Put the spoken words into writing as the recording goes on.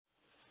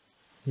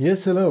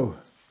Yes, hello.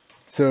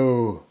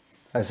 So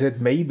I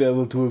said maybe I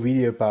will do a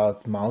video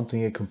about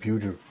mounting a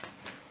computer.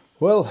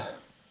 Well,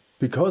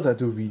 because I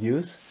do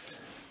videos,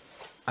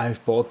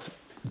 I've bought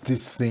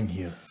this thing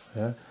here.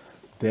 Yeah?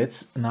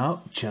 That's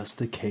now just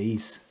a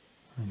case.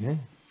 Okay,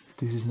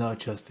 this is now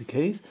just a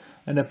case,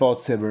 and I bought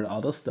several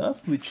other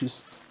stuff which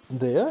is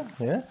there.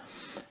 Yeah,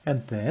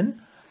 and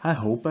then I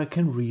hope I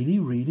can really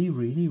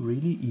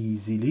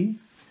easily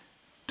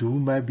do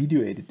my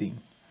video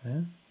editing.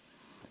 Yeah?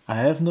 I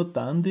have not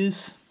done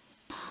this.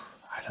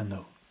 I don't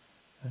know.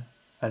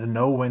 I don't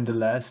know when the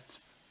last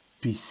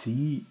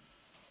PC.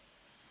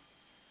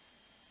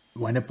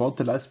 When I bought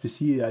the last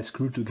PC, I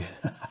screwed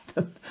together.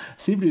 I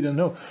simply don't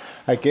know.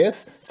 I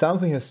guess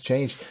something has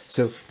changed.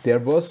 So there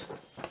was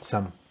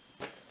some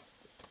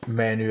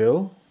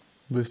manual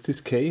with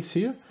this case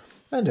here,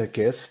 and I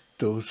guess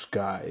those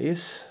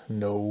guys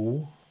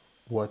know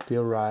what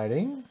they're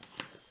writing.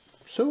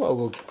 So I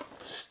will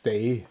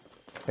stay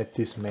at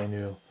this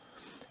manual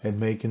and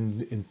make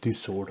in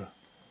this order.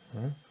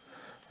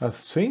 I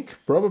think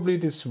probably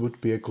this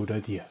would be a good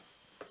idea.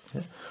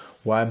 Yeah.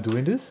 Why I'm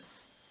doing this?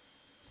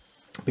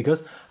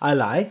 Because I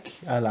like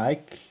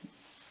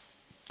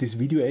this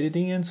video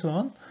editing and so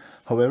on.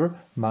 However,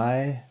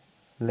 my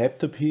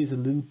laptop here is a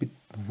little bit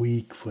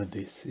weak for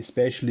this,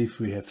 especially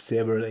if we have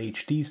several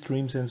HD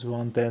streams and so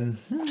on. Then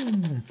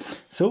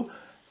so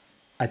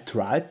I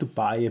tried to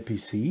buy a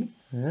PC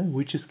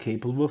which is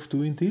capable of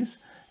doing this,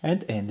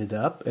 and ended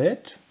up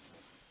at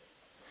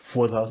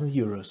 4,000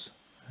 euros.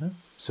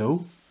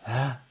 So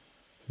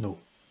no.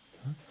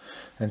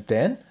 And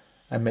then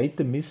I made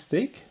the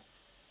mistake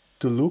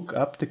to look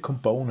up the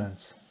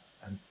components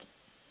and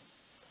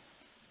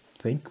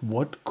think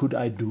what could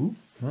I do,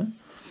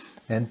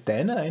 and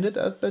then I ended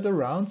up at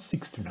around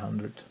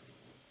 1,600.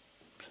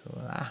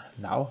 So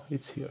now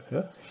it's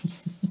here.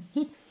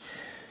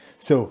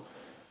 So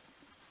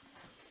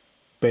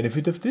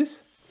benefit of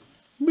this,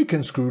 we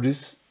can screw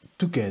this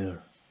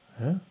together.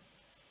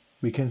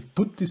 We can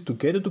put this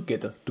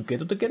together.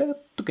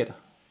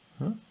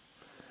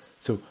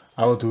 So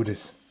I will do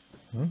this.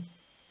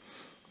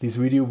 This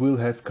video will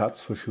have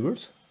cuts for sure,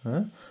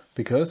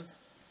 because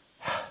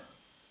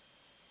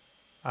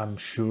I'm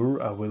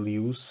sure I will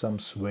use some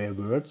swear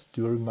words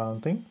during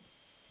mounting,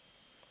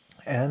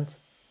 and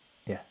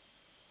yeah,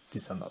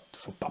 these are not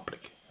for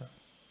public.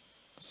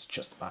 It's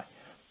just my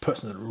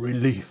personal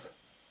relief.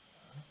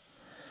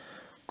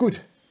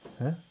 Good.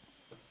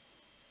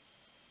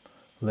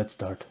 Let's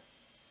start.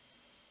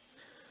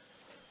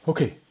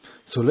 Okay,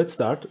 so let's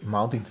start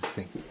mounting the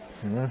thing.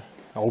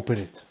 Open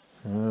it.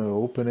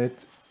 Open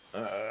it.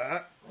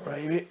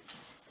 Maybe.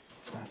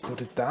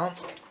 Put it down.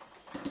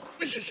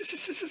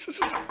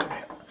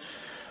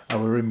 I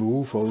will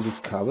remove all these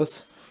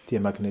covers. They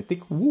are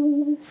magnetic.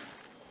 Woo.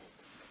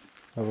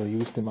 I will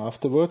use them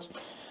afterwards,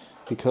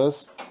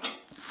 because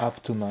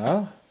up to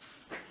now,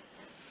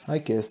 I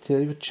guess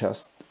they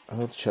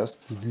I'll just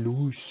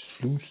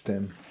loose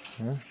them.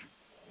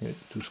 Here,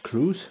 2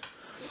 screws.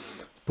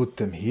 Put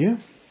them here.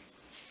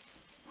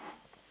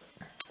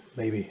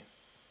 Maybe.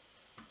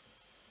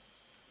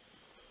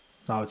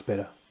 Now it's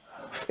better,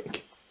 I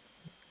think.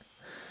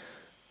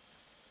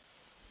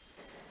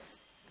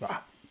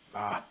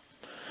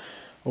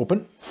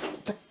 Open.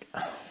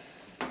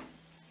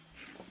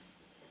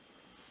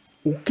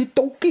 Okie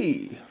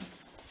dokie.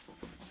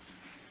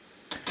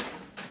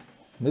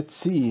 Let's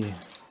see.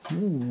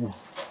 Ooh.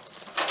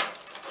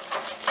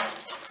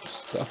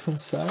 Stuff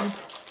inside.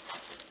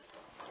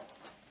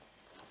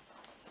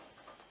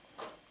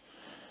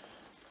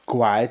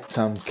 Quite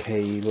some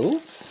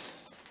cables.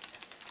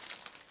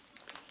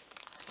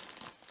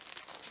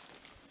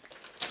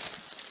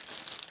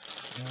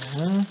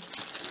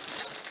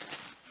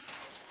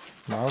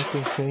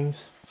 Mounting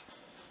things.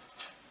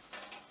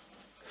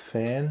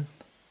 Fan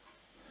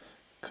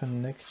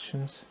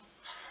connections.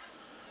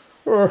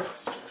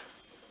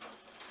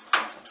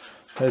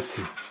 Let's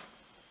see.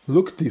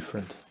 Look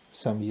different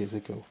some years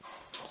ago.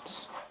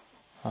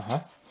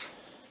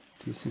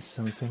 This is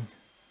something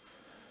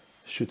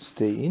should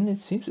stay in, it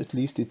seems. At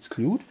least it's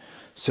glued.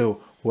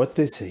 So what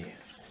they say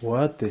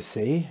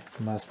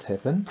must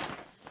happen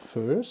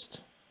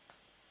first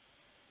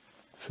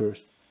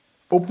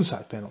open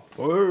side panel.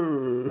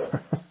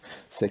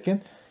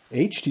 Second,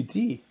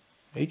 HDD.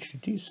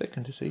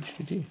 Second is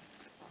HDD.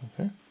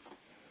 Okay.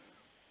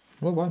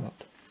 Well, why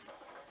not?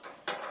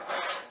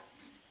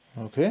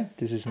 Okay,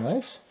 this is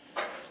nice.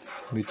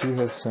 We do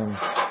have some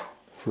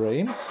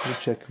frames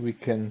which we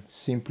can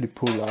simply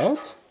pull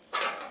out.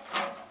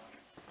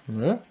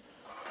 Yeah.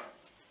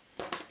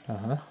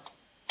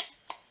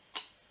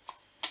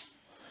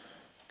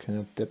 Can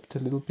adapt a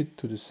little bit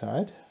to the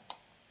side.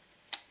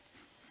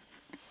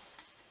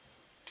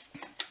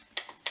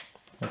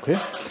 Okay,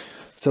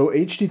 so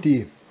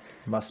HDD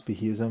must be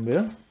here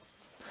somewhere.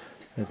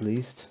 At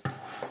least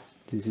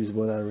this is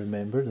what I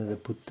remember, that I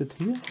put it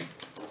here.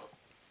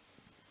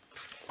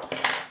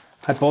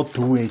 I bought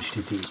 2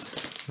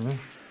 HDDs.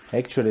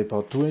 Actually, I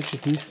bought 2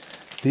 HDDs.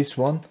 This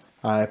one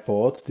I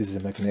bought, this is a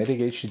magnetic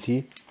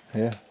HDD.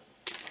 Yeah,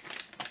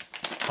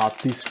 hard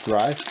disk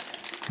drive,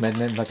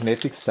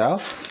 magnetic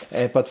style.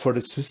 But for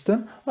the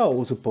system, I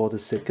also bought a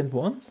second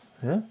one.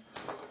 Yeah.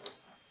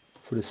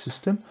 For the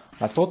system,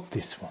 I bought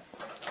this one.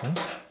 Yeah.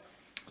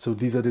 So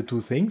these are the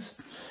two things,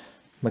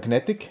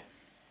 magnetic,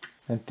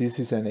 and this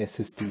is an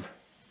SSD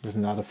with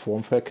another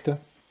form factor.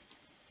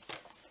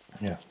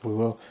 Yeah, we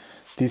will.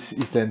 This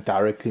is then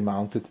directly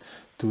mounted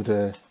to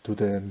the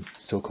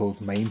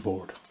so-called main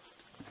board.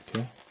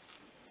 Okay.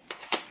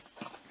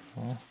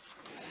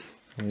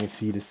 And you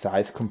see the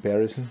size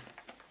comparison.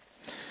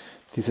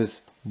 This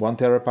is 1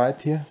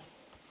 terabyte here.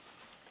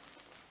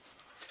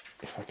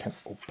 If I can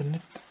open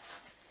it.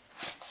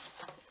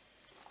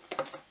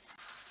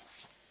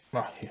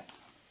 Here.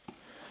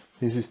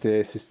 This is the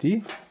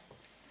SSD,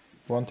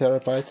 1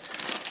 terabyte,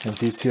 and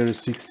this here is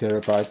 6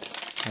 terabyte.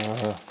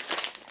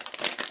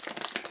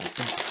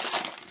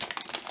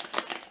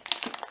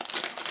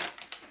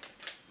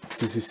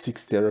 This is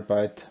 6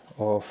 terabyte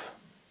of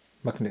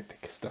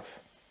magnetic stuff.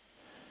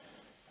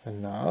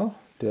 And now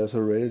there's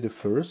already the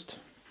first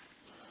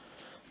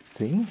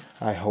thing.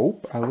 I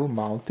hope I will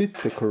mount it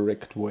the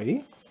correct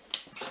way,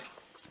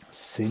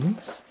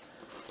 since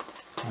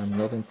I'm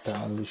not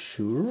entirely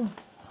sure.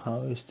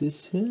 How is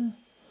this here?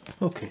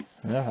 Okay,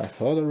 yeah, I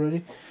thought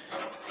already.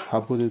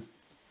 How put it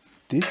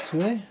this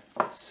way?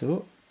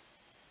 So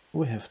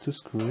we have to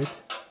screw it.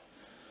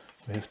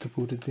 We have to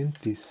put it in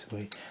this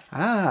way.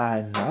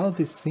 Now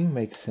this thing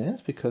makes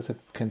sense, because I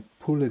can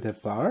pull it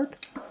apart,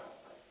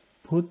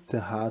 put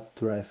the hard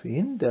drive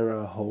in. There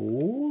are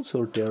holes,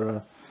 or there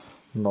are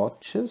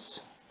notches,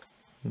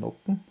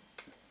 Noppen,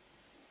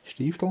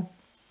 Stiefel,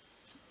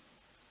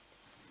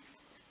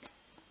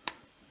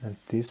 and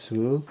this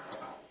will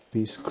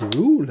be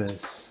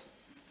screwless.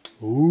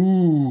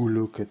 Ooh,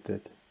 look at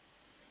that.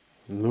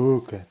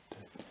 Look at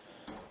that.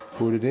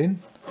 Put it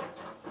in.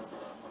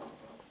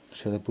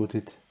 Shall I put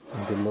it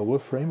in the lower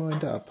frame or in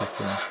the upper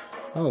frame?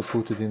 I'll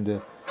put it in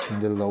the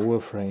lower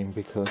frame,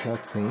 because I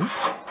think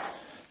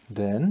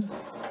then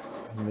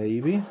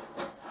maybe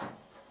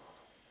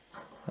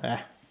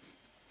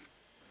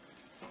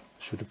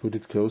should I put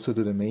it closer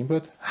to the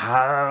mainboard?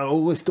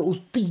 Always those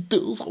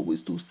details,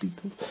 always those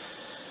details.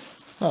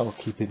 I will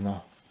keep it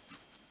now.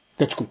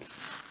 That's good.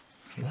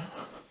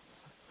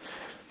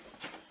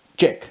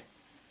 Check.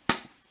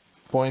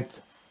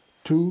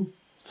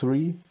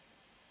 0.23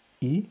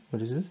 E.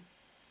 What is it?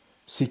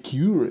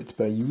 Secure it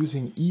by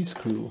using E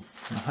screw.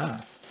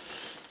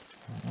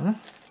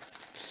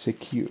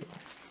 Secure.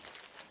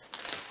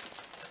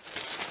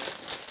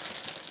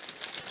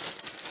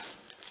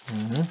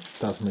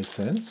 Does make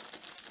sense.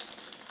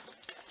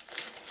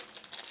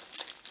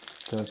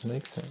 Does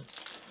make sense.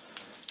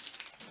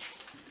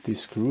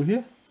 This screw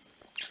here.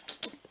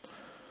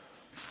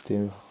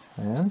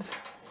 And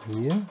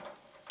here.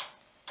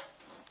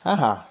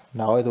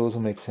 Now it also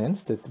makes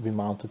sense that we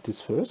mounted this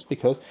first,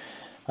 because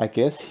I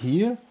guess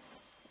here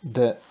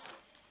the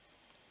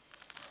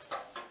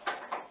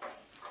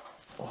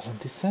on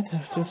this side I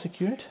have to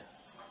secure it.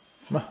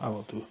 I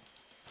will do.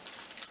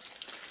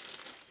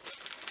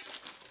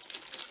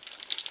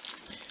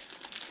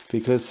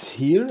 Because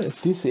here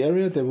at this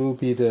area there will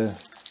be the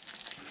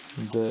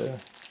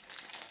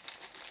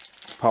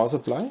power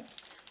supply,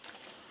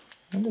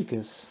 and I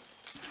guess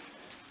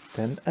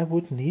then I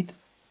would need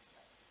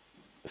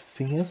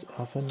fingers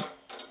of a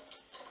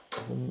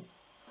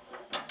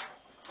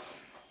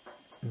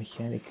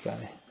mechanic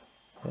guy,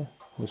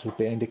 who's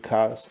repairing the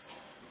cars.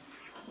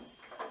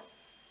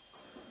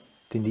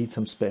 They need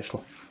some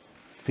special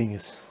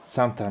fingers.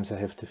 Sometimes I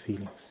have the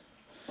feelings.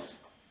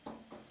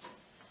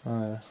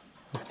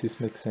 If this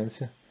makes sense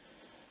here.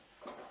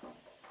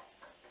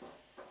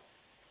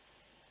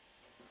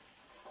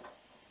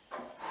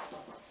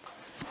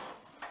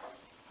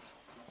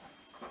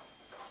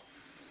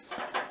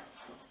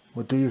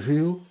 What do you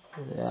feel?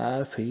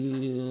 I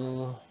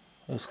feel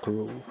a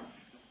screw.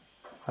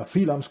 I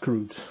feel I'm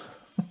screwed.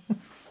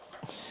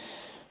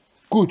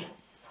 Good.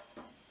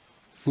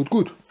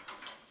 Good.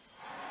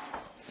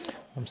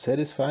 I'm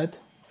satisfied.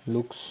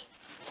 Looks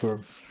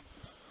firm.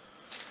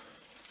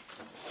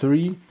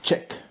 3,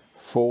 check.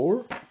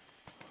 4,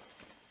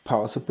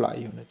 power supply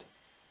unit.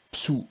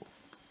 PSU.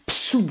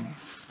 PSU.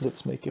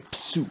 Let's make a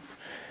PSU.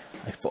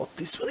 I bought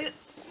this one here.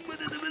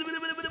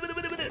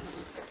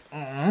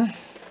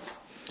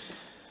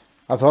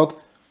 I thought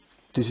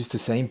this is the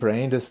same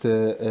brand as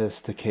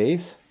the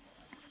case.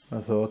 I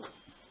thought,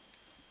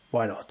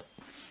 why not?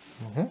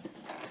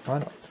 Why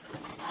not?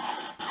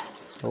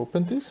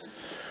 Open this.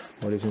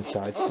 What is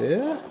inside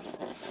there?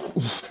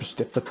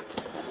 But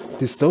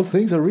those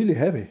things are really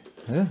heavy.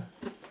 Yeah.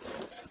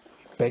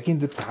 Back in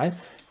the time,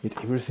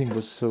 everything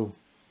was so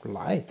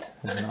light,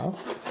 and now,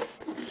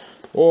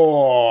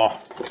 well,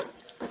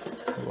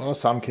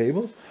 some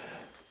cables.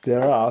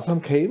 There are some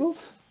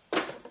cables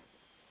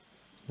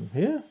from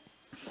here,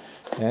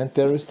 and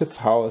there is the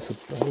power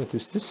supply. What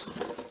is this?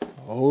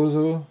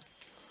 Also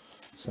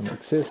some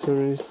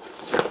accessories.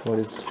 What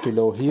is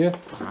below here?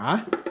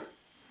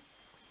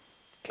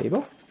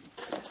 Cable,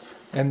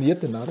 and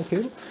yet another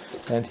cable.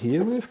 And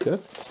here we've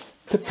got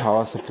the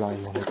power supply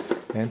unit.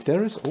 And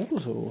there is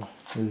also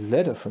a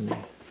letter for me,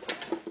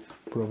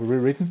 probably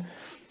written,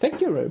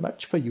 "Thank you very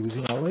much for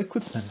using our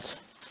equipment.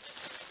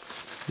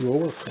 You're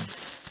welcome."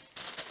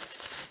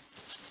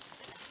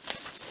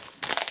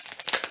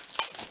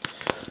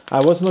 I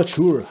was not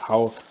sure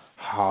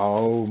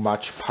how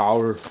much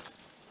power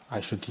I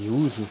should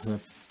use with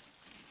it.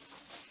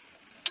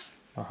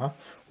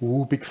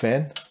 Ooh, big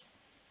fan.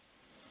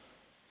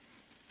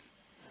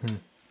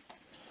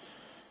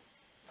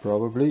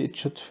 Probably it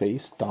should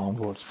face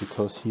downwards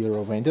because here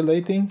are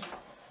ventilating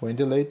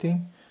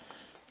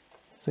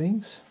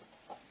things.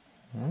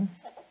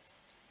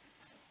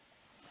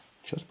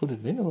 Just put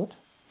it in or what?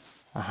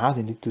 Aha,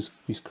 they need to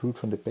be screwed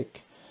from the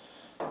back.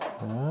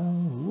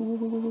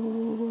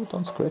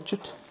 Don't scratch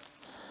it.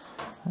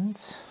 And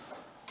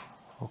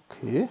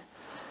okay.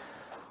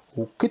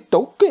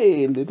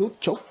 Okay, little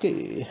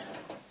chokey.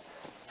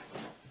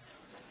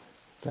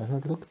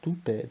 Doesn't look too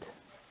bad.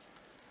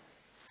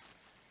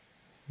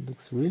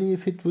 Looks really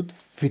if it would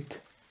fit.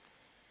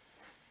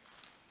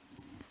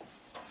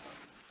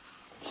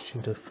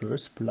 Should I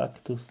first plug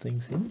those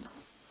things in?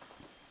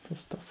 The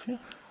stuff here?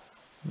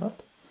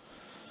 Not?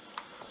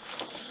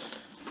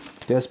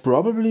 There's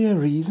probably a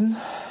reason.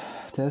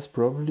 There's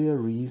probably a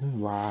reason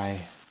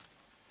why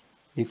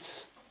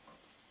it's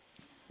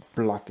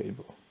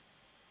pluggable.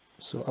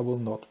 So I will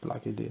not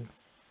plug it in.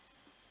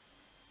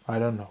 I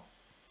don't know.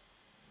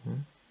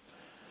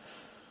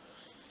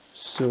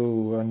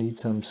 So I need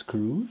some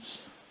screws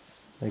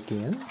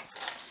again.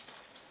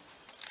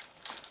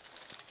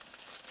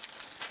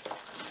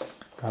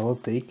 I will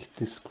take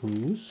the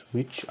screws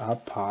which are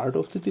part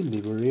of the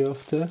delivery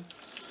of the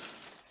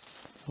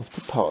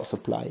power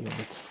supply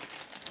unit.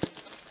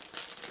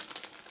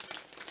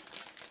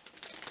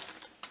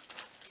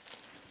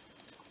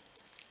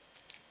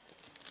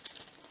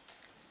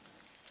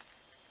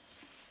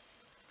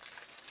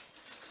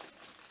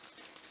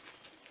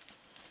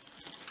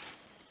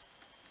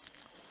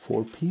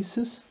 Four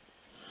pieces,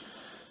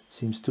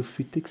 seems to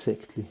fit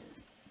exactly.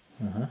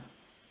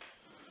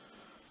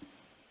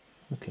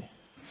 Okay.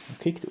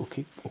 Put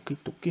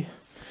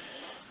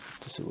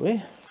this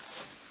away.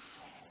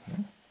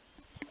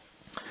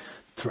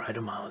 Try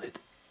to mount it.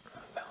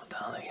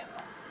 Down again.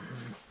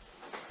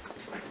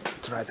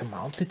 Try to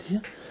mount it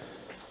here.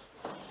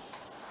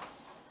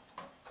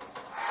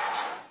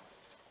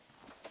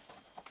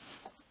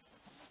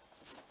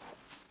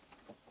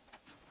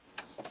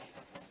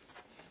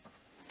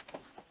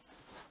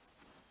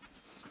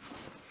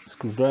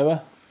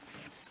 Screwdriver.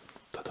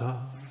 Ta-da!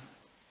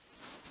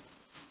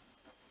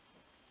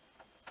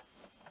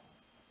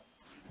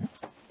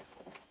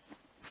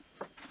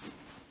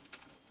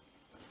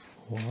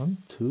 One,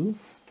 two,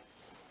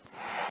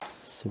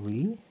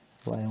 three.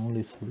 Why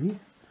only three?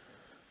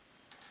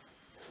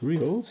 3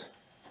 holes.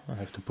 I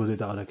have to put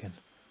it out again.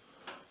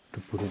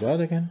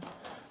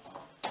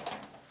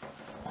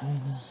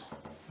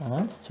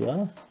 Eins,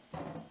 zwei.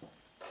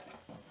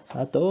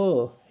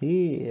 Da,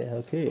 here.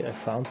 Okay, I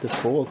found the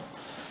 4th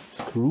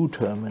screw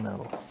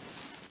terminal.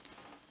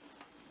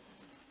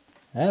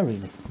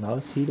 Really? Now I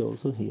see it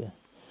also here.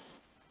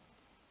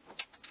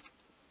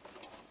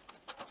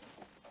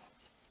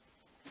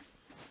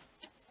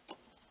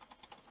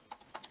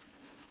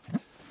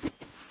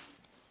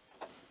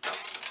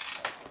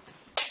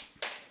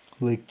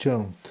 Leg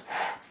joint.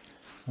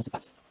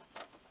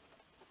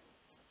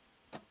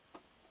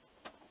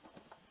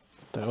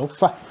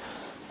 Darauf.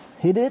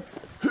 Hit it.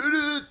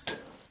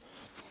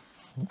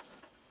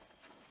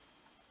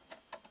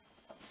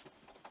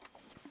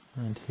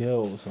 And here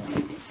also.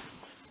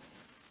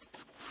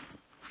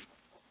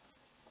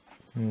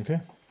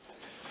 Okay.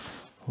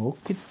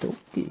 Okie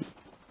dokie.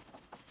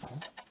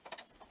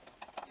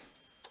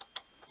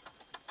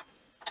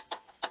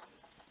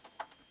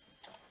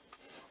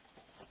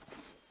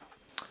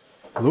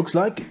 Looks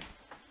like it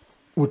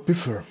would be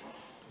firm.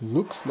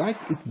 Looks like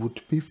it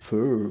would be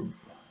firm.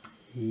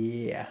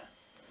 Yeah.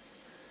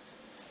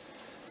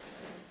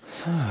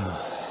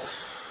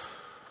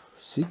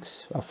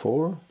 6,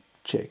 4,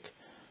 check.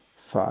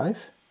 5.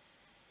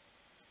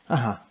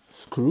 Aha,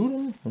 screw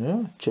them,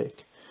 yeah,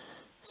 check.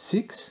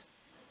 6,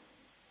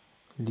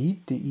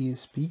 lead the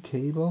ESP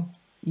cable,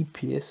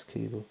 EPS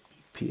cable,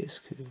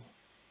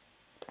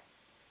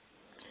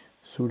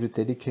 through the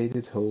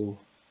dedicated hole,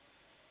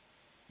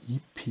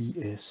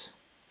 EPS.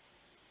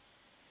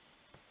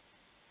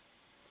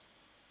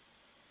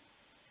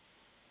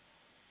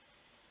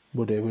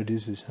 Whatever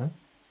this is, huh?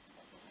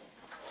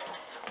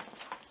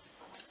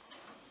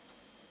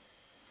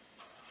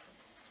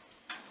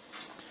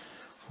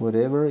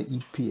 Whatever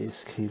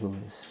EPS cable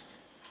is.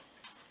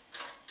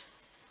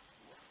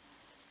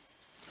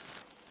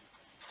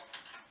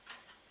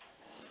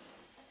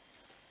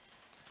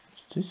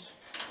 What's this?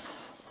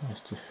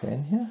 There's the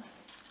fan here.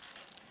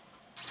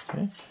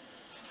 Okay.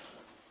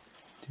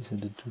 These are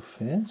the 2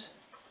 fans.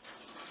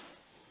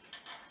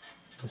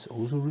 There's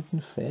also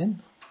written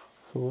fan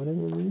for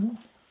whatever reason.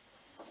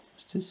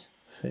 What's this?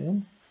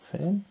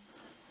 Fan?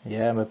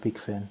 Yeah, I'm a big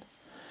fan.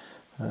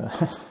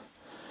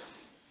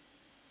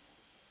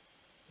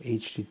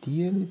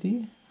 HDD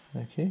LED.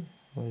 Okay,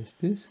 what is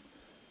this?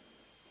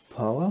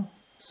 Power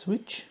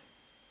switch,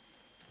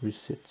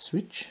 reset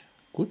switch,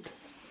 good.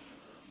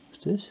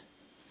 What's this?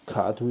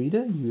 Card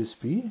reader,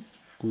 USB,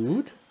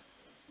 good.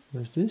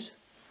 What's this?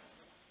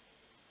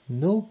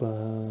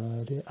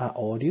 Nobody.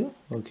 Audio,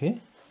 okay.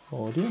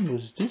 Audio,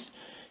 what's this?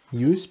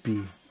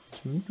 USB.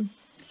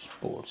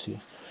 Sports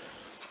here.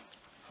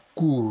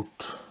 Good.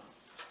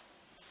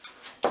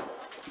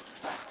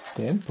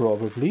 Then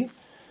probably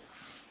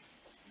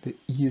the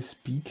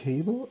USB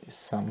cable is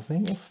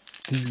something of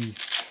these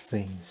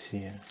things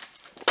here.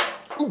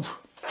 Oof.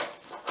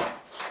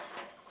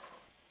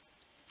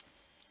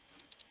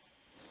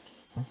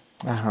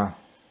 Aha,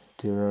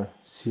 there are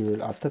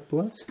serial ATA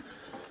boards.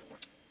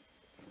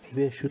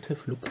 Maybe I should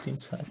have looked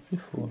inside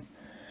before.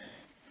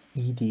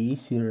 EDA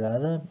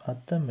serial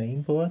ATA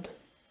mainboard.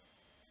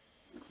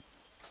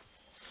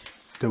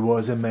 There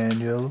was a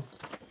manual.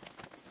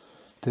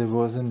 There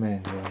was a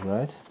manual,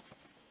 right?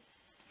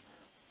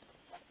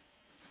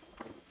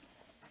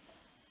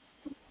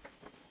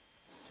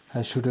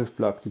 I should have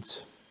plugged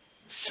it.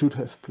 Should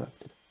have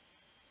plugged it.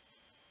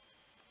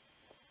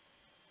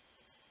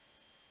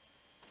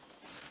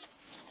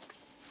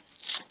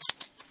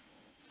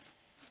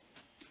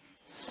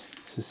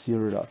 It's a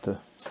serial ATA.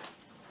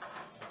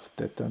 Of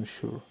that I'm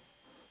sure.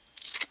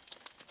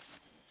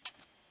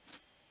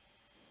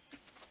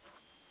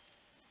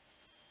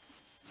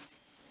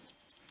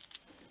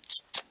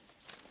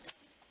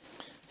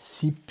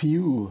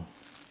 CPU.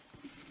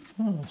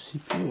 Oh,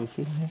 CPU.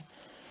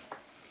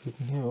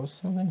 Written here also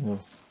something? No.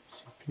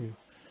 CPU.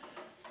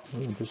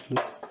 Oh, just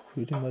look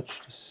pretty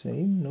much the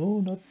same. No,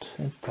 not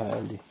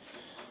entirely.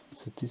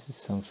 So this is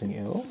something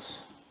else.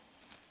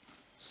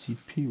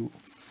 CPU.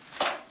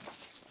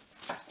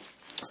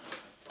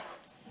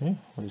 Okay,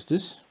 what is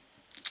this?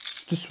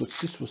 This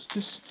was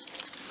this.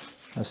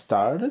 I'm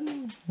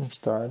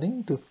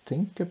starting to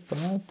think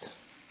about.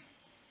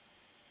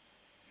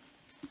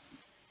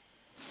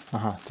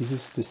 Aha, this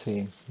is the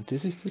same.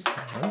 This is the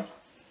same, right?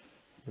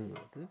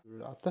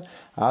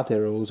 Ah,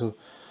 there are also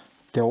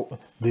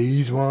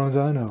these ones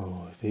I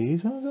know.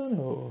 These ones I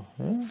know.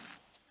 Yeah?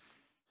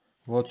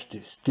 What's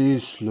this?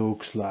 This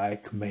looks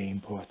like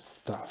mainboard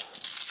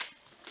stuff.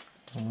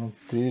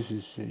 This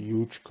is a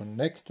huge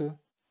connector.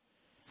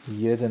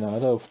 Yet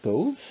another of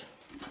those.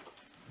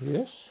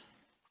 Yes.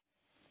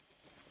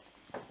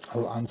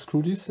 I'll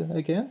unscrew this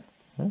again,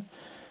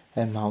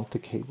 and mount the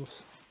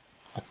cables.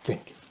 I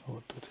think I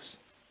will do this.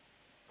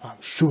 I'm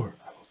sure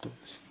I will do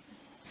this.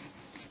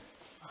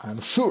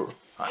 I'm sure.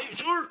 Are you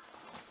sure?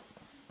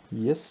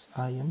 Yes,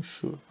 I am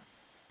sure.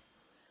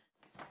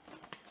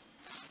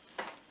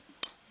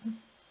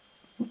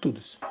 I'll do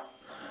this.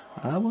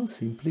 I will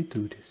simply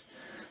do this.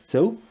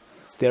 So,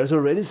 there's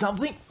already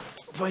something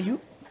for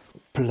you.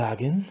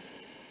 Plug in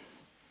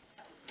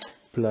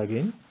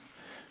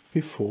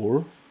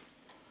before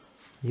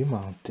you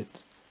mount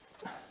it.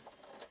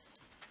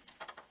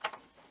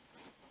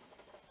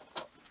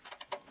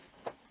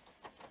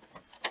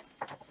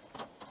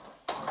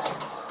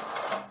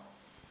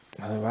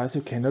 Otherwise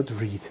you cannot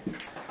read.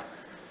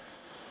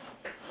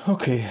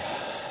 Okay,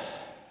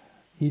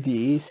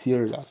 EDA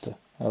serial ATA.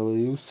 I will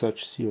use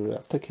such serial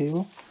ATA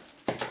cable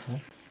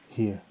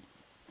here.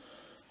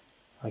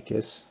 I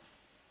guess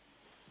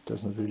it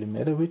doesn't really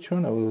matter which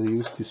one. I will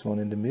use this one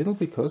in the middle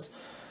because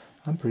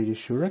I'm pretty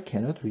sure I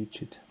cannot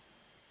reach it.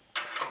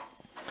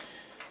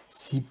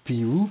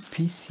 CPU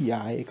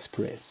PCI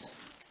Express.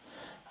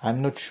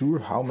 I'm not sure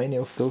how many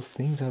of those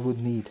things I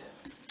would need.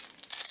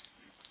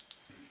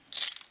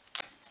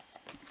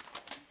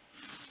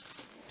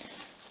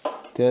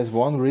 There's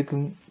one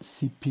written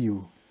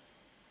CPU,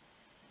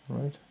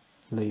 right?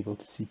 Labeled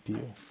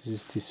CPU. This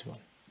is this one.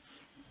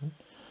 Right?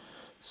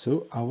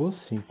 So I will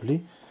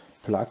simply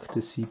plug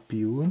the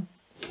CPU in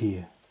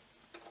here.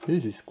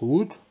 This is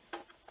good.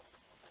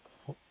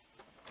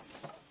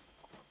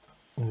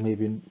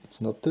 Maybe it's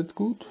not that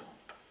good.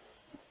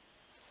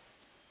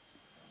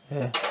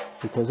 Yeah,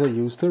 because I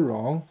used the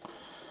wrong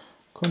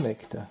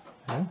connector.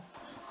 Yeah?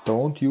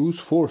 Don't use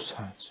 4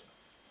 signs.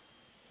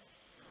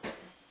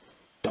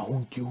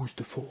 Don't use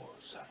the 4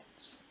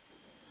 signs.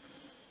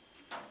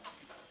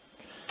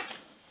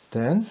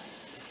 Then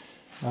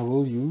I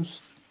will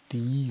use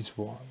these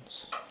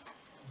ones.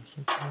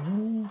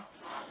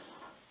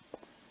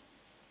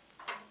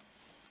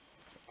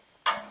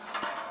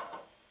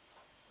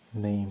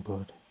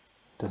 Mainboard.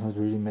 Doesn't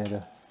really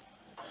matter.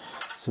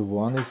 So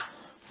one is,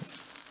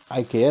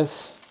 I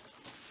guess,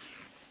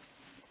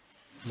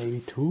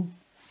 maybe 2.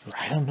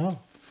 I don't know.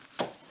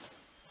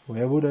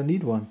 Where would I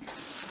need one?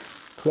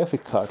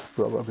 Graphic card,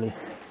 probably.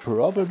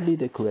 Probably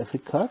the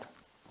graphic card.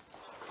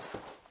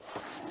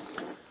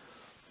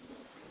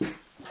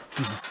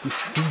 This is this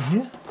thing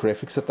here,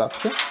 graphics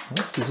adapter.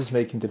 This is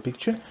making the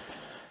picture.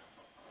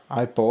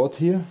 I bought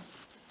here,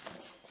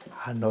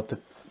 not the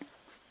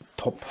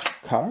top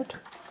card.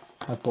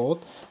 I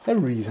bought a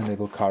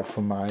reasonable card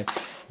for my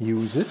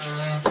usage.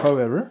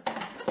 However,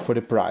 for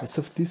the price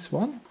of this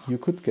one, you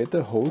could get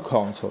a whole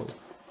console.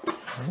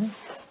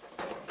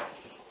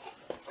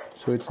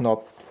 So it's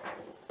not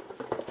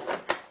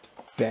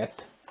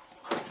that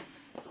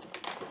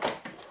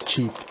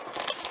cheap.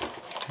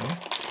 Yeah.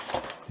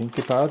 Think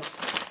about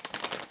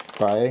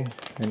buying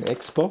an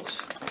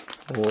Xbox,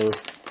 or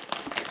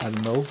I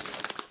don't know,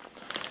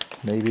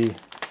 maybe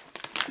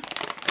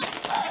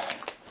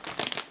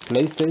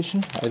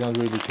PlayStation. I don't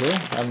really care,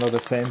 I'm not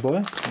a fanboy.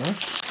 Yeah.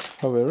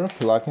 However,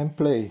 plug and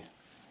play.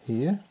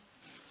 Here,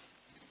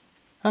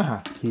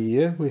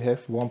 here we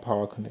have one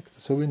power connector,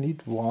 so we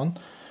need one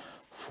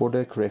for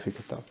the graphic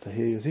adapter.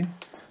 Here you see,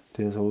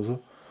 there's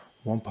also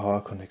one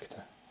power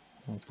connector.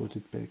 I'll put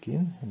it back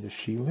in the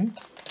shielding.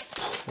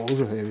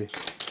 Also heavy.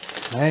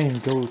 Mein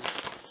Gott.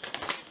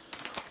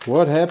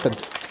 What happened?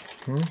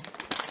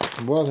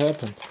 What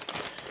happened?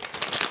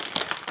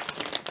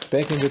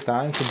 Back in the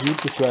time,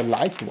 computers were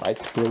lightweight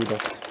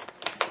products.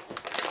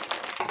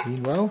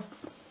 Meanwhile,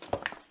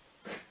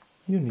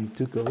 you need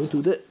to go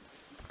to the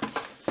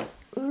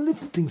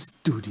lifting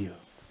studio.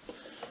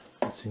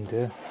 What's in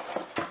there?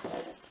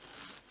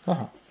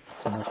 Aha,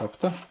 an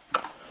adapter.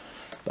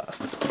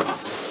 Bastard.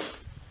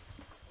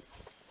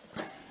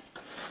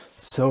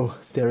 So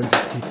there is a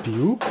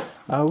CPU.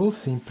 I will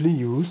simply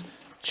use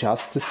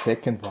just the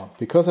second one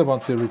because I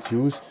want to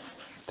reduce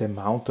the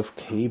amount of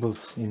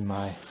cables in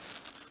my.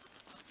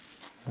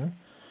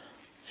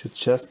 Should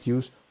just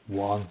use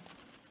one.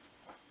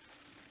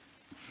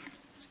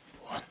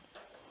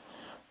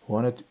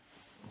 What is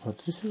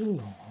this?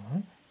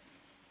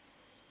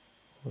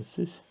 What's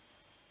this?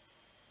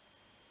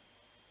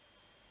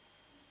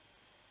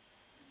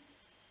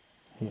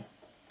 Here.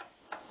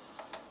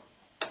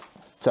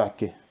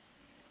 Zacke.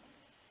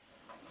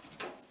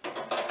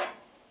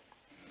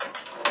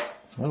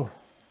 No.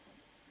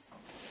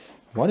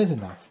 One is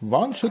enough.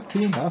 One should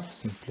be enough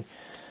simply.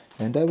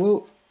 And I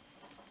will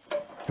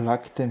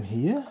plug them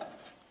here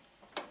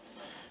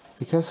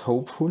because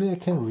hopefully I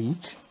can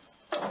reach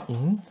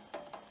in.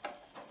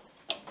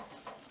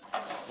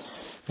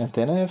 And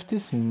then I have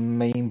this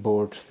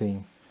mainboard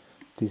thing.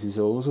 This is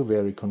also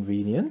very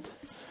convenient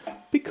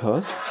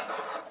because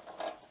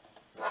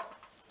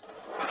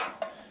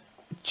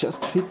it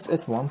just fits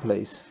at one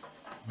place.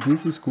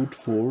 This is good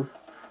for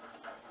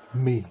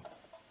me,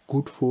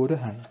 good for the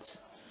hands.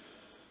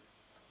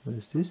 What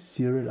is this?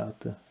 Serial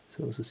adapter. It's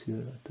also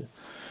serial adapter.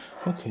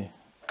 Okay.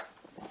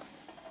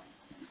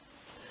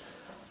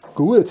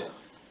 Good.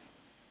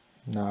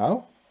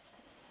 Now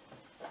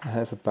I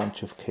have a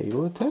bunch of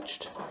cable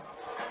attached.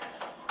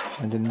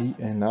 And I need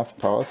enough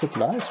power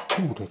supplies.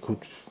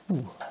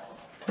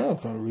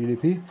 That can really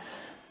be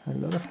a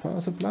lot of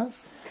power supplies.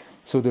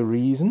 So the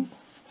reason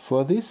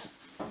for this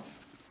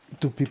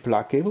to be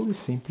pluggable is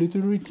simply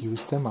to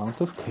reduce the amount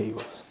of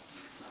cables.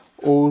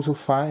 Also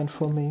fine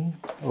for me.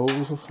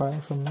 Also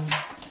fine for me.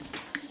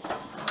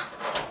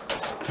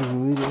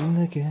 Screw it in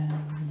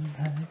again.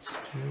 Let's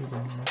screw it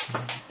in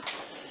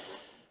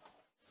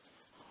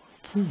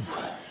again.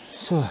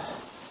 So,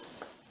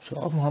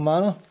 Schrauben haben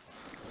wir noch.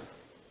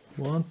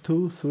 1,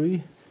 2,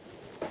 3.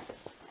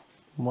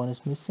 One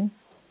is missing.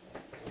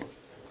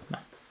 No.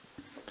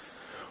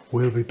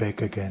 We'll be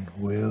back again.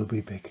 We'll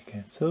be back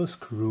again. So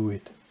screw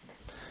it.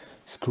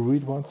 Screw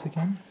it once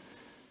again.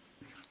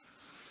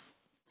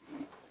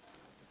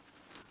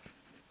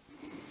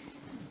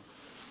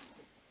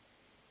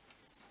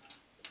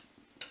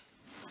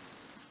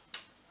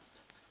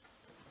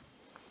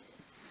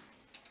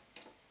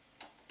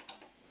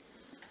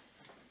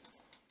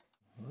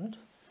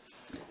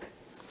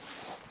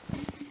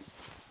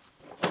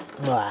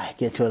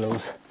 Geht schon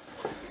los.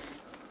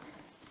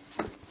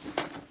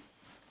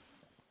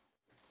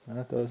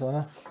 Ja, da ist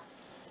einer.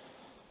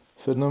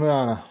 Fehlt nur mehr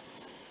einer.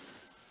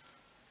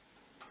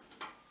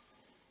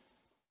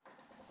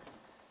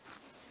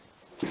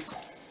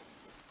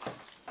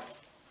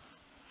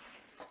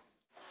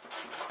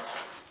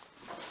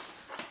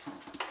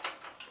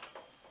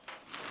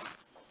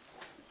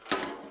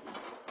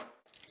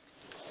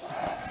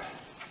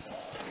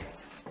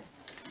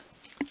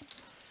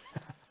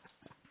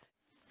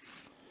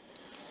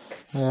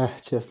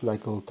 Just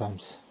like old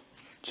times.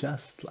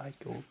 Just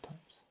like old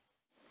times.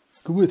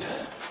 Good.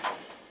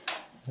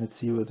 Let's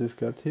see what we've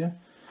got here.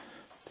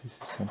 This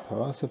is some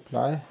power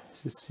supply.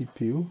 This is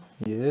CPU.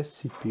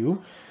 Yes, CPU.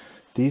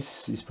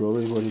 This is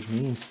probably what it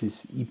means,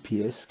 this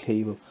EPS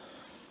cable.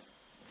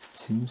 It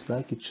seems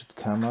like it should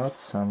come out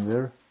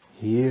somewhere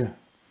here.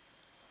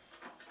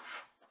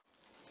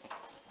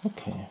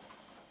 Okay.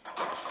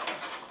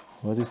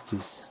 What is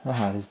this?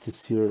 Aha, this is the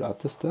serial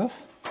adapter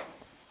stuff.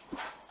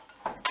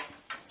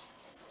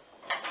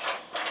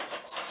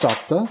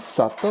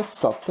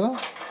 SATA.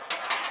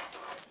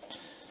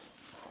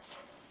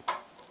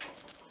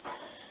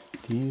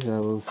 These I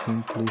will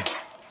simply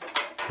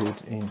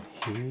put in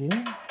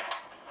here.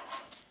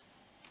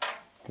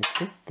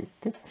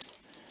 Good.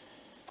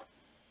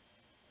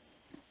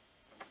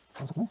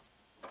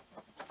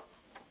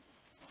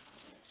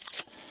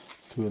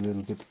 Do a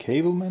little bit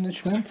cable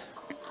management.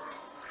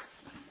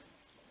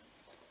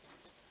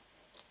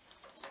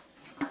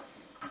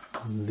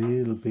 A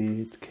little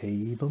bit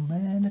cable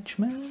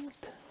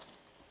management.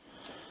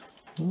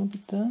 A little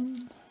bit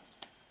done.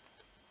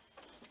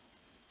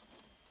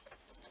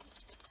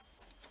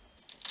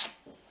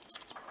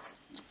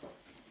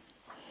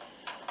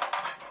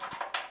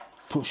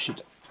 push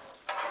it.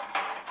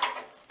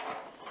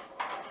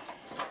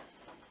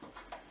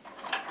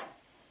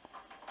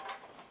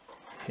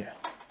 Here.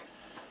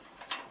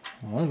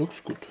 Oh, looks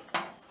good.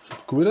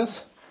 Should go with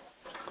us.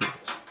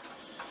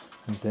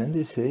 And then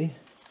they say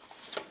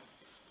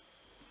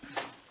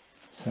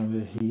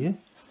somewhere here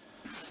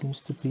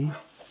seems to be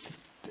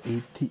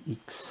the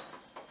 80X.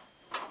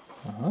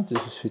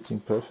 This is fitting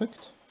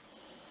perfect.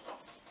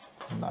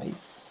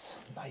 Nice,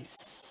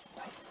 nice,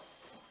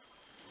 nice.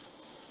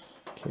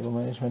 Cable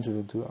management we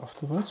will do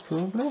afterwards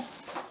probably.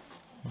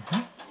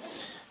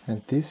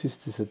 And this is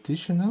this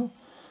additional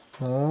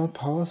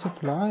power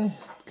supply.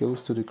 It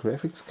goes to the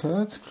graphics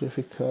cards.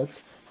 Graphic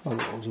cards. I'll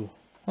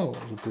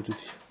also put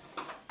it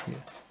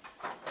here.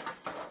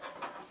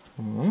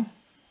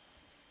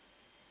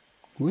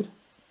 Good.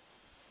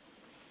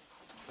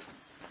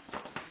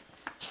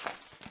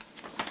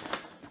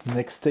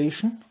 Next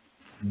station,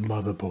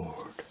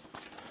 motherboard.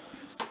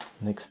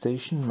 Next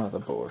station,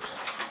 motherboard.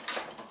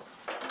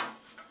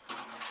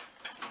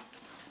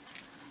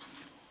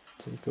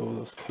 Take all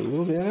those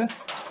cables there,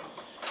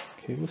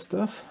 cable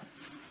stuff.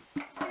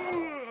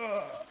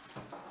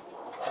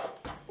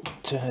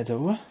 Turn it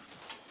over.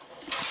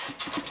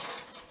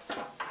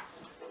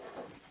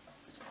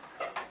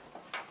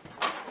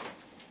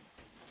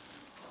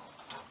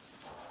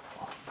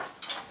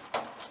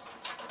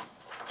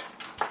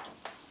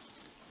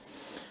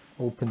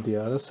 Open the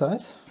other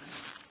side.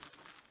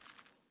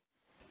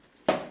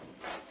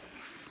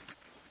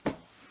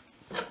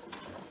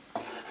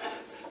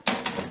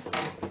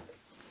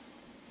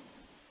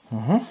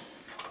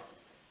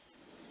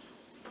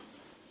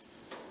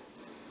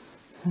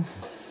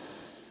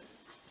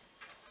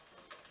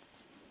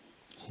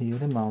 Here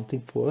the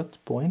mounting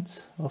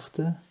points of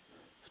the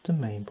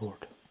main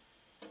board.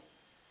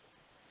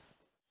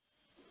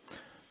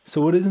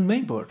 So what is a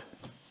main board?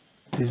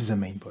 This is a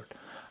main board.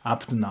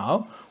 Up to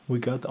now we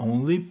got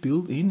only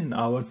built in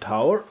our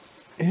tower.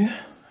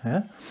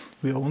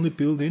 We only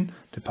built in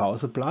the power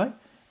supply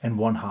and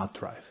one hard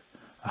drive.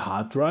 A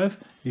hard drive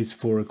is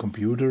for a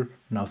computer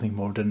nothing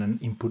more than an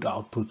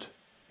input-output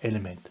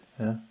element.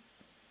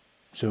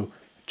 So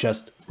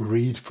just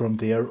read from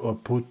there or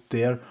put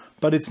there,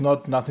 but it's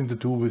nothing to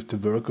do with the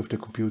work of the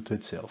computer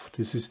itself.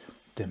 This is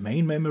the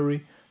main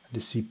memory, the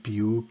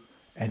CPU,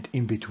 and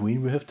in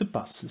between we have the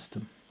bus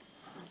system.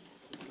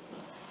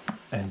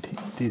 And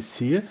this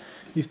here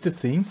is the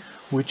thing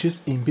which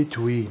is in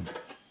between.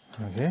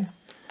 Okay,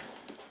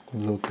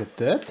 look at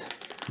that.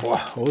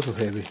 Wow, also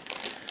heavy.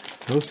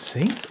 Those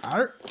things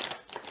are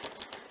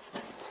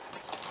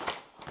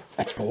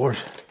a board.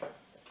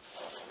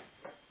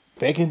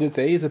 Back in the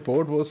days a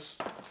board was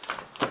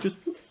just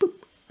boop.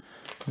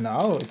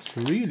 Now it's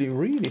really,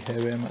 really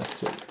heavy, I must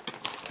say.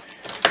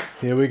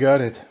 Here we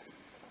got it.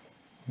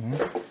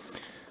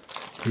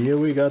 Here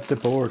we got the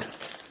board.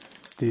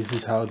 This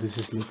is how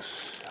this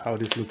looks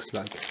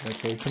like.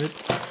 Let's open it.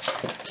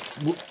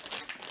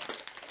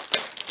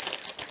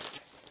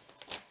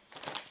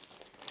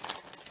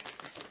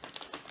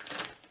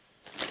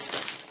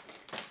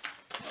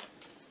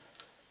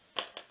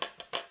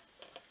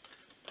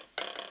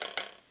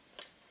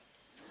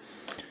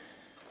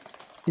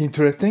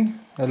 Interesting,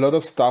 a lot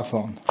of stuff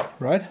on,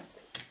 right?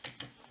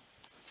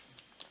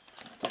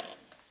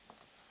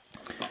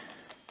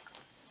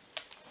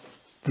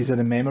 These are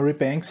the memory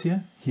banks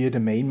here. Here the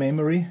main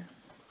memory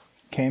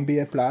can be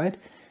applied.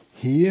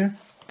 Here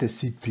the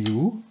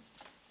CPU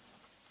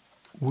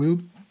will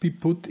be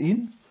put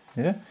in.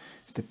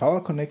 It's the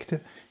power connector.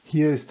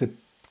 Here is the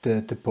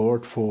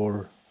board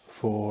for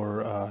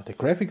the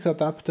graphics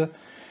adapter.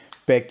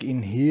 Back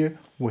in here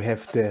we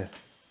have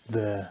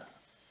the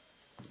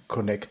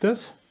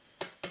connectors.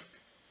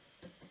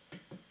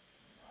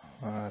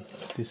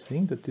 This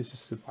thing that this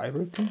is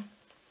vibrating.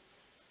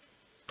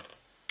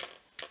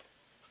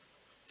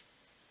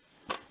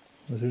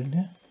 What's in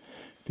here?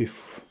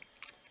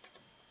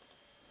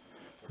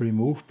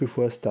 Remove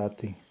before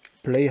starting.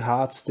 Play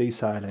hard, stay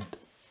silent.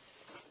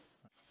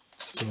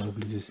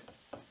 Probably this.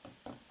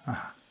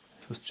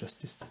 It was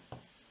just this.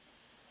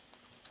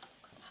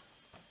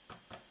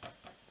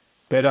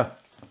 Better.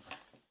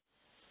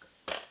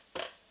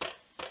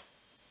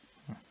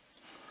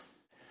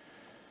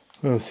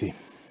 We'll see.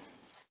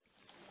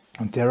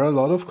 And there are a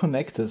lot of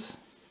connectors.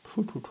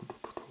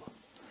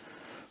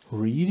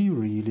 Really,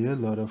 really a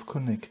lot of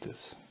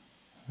connectors.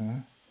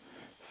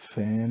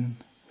 Fan,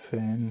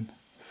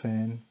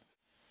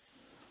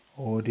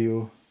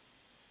 audio.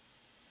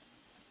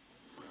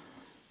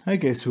 I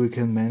guess we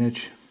can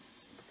manage.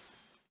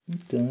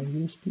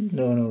 USB?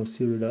 No,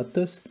 serial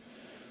adapters.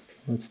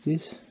 What's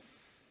this?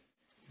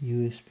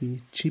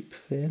 USB chip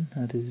fan.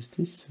 This is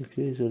this.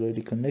 Okay, it's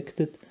already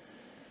connected.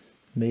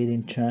 Made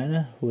in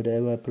China.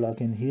 Whatever I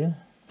plug in here.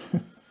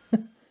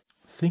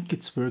 Think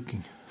it's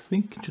working.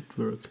 Think it should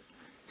work.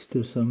 Is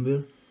there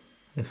somewhere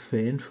a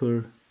fan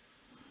for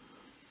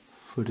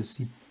the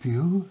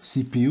CPU?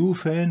 CPU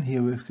fan.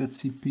 Here we've got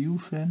CPU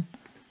fan.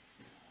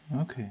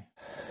 Okay.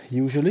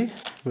 Usually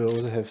we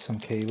also have some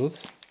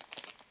cables.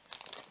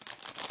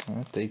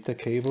 Data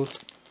cables.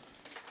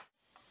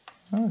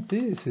 Oh,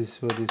 this is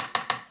what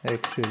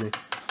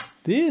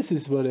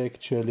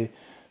actually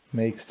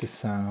makes the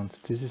sound.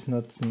 This is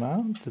not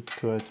mounted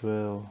quite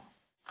well.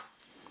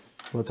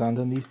 What's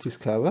underneath this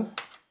cover?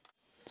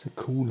 It's a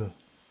cooler.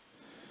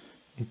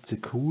 It's a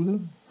cooler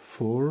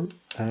for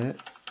a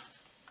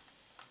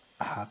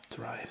hard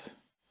drive.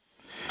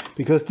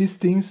 Because these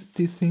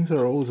things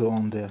are also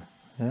on there.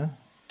 Yeah.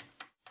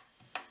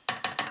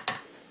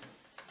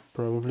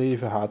 Probably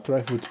if a hard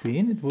drive would be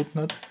in, it would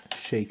not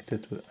shake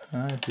that way.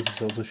 This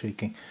is also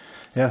shaking.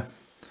 Yeah.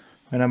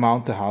 When I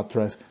mount the hard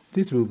drive,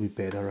 this will be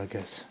better, I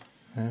guess.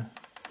 Yeah.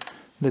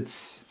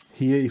 Let's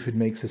hear if it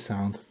makes a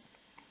sound.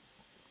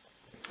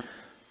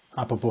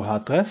 Apropos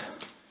hard drive.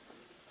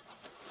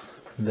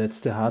 That's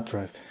the hard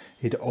drive.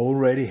 It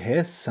already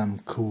has some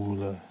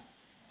cooler.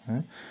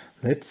 Yeah.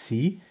 Let's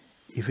see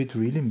if it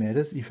really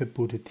matters if I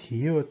put it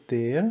here or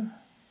there.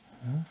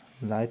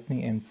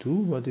 Lightning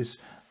M2, what is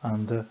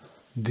under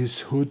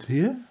this hood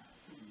here?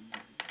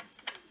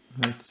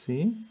 Let's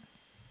see.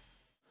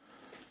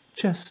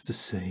 Just the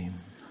same.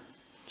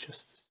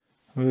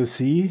 We'll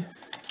see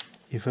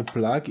if I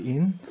plug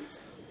in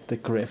the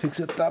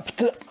graphics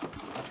adapter.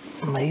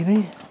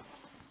 Maybe.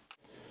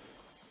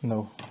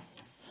 No,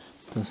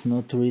 does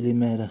not really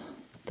matter.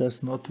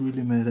 Does not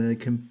really matter. I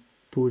can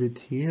put it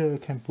here, I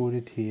can put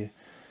it here.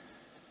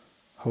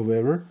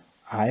 However,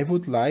 I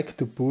would like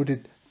to put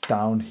it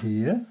down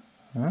here,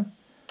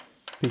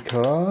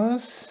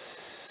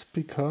 because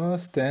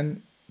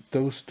then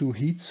those two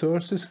heat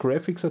sources,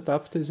 graphics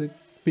adapter is a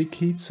big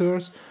heat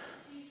source.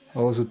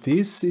 Also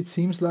this, it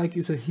seems like,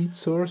 is a heat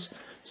source.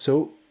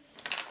 So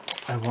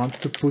I want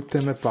to put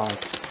them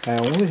apart. I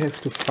only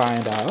have to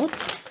find out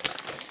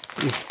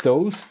if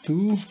those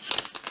two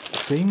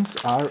things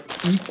are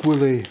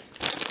equally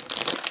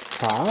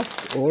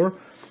fast, or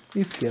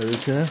if there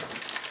is a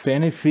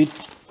benefit,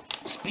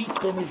 speed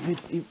benefit,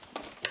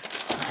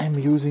 if I'm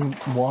using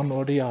one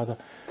or the other.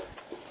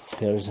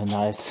 There is a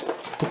nice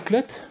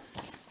booklet.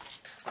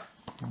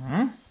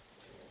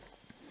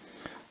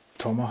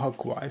 Tomahawk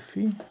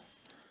Wi-Fi.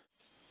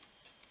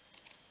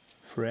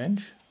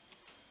 French.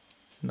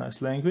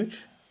 Nice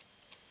language,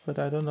 but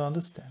I don't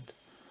understand.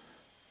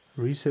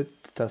 Reset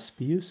das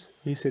BIOS.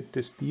 Reset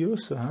des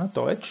BIOS.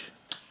 Deutsch.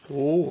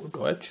 Oh,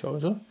 Deutsch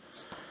also.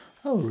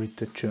 I'll read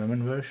the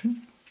German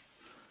version.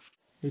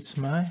 It's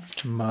my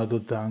mother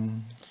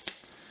tongue.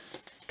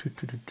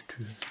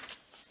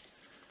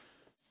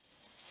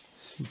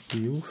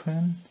 CPU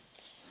fan.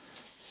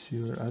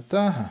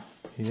 Aha,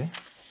 here.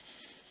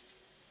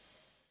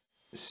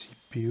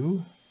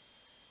 CPU.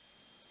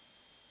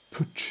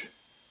 Push.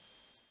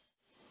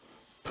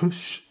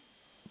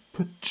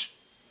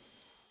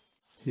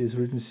 Here's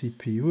written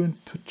CPU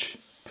and push.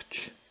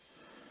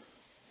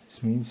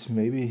 This means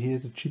maybe here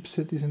the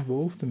chipset is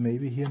involved and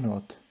maybe here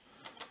not.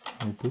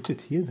 I'll put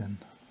it here then.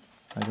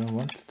 I don't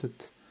want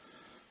that.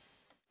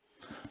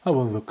 I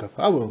will look up.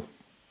 I will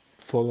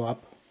follow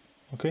up.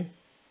 Okay?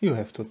 You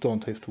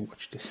don't have to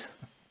watch this.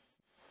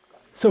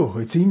 So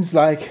it seems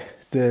like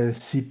the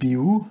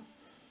CPU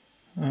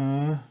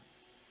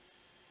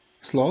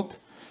slot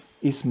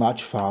is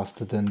much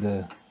faster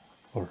than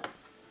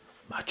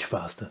much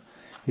faster.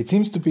 It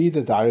seems to be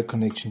the direct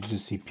connection to the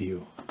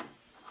CPU.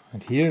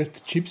 And here is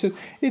the chipset.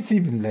 It's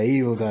even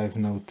labeled, I've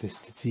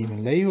noticed.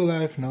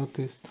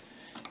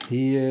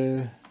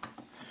 Here,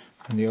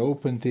 when you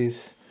open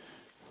this,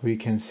 we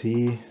can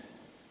see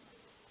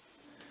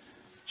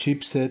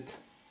chipset.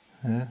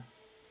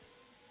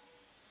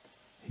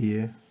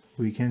 Here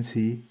we can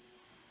see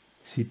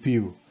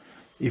CPU.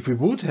 If I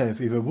would have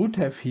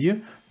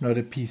here not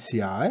a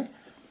PCIe,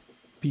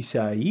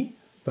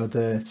 but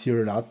a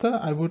serial data,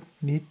 I would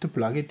need to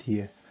plug it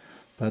here.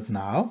 But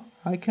now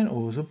I can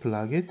also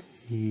plug it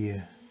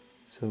here.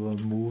 So I'll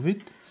move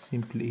it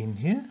simply in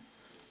here.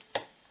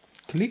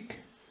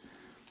 Click.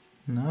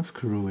 Now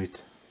screw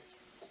it.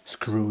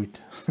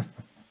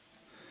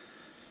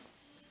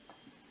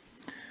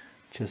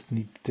 Just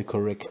need the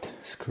correct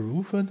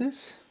screw for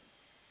this.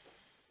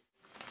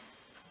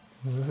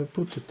 Where have I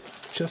put it?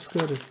 Just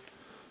got it.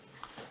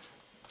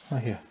 Ah,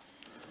 here.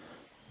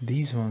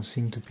 These ones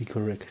seem to be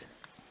correct.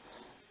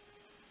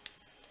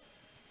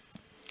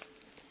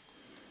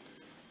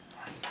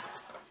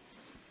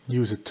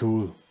 Use a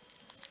tool.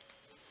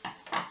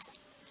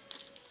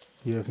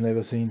 You have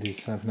never seen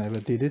this. I've never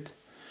did it.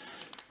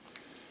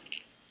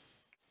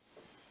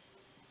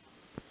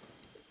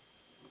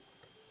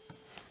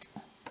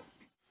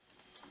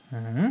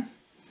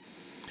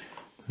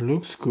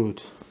 Looks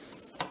good.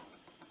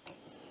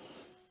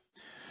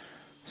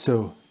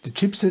 So the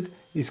chipset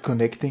is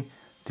connecting.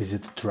 These are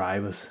the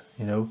drivers,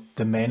 you know,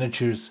 the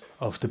managers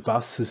of the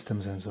bus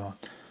systems and so on.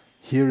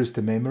 Here is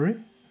the memory.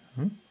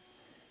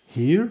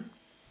 Here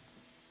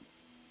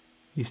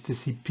is the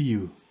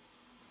CPU.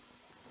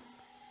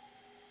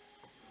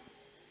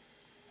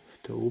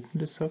 To open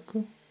the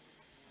socket,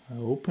 I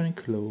open and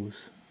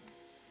close.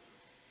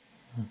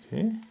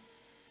 Okay.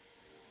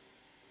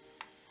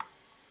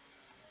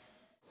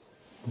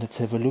 Let's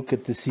have a look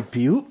at the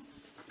CPU.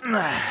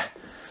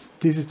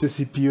 This is the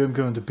CPU I'm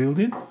going to build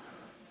in.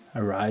 a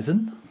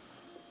Ryzen,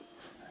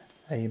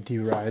 AMD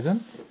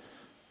Ryzen.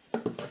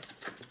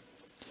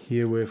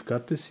 Here we've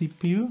got the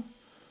CPU.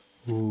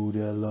 Ooh,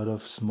 there are a lot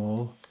of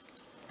small.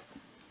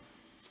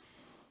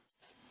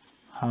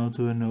 How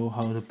do I know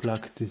how to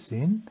plug this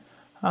in?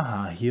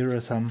 Aha, here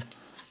are some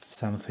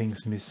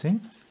things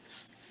missing.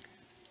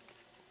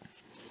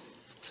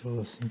 So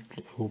I'll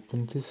simply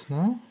open this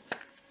now.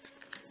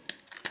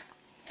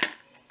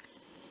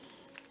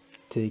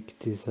 Take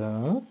this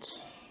out.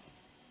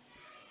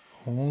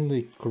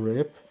 Only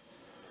grab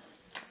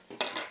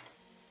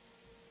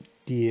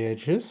the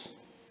edges.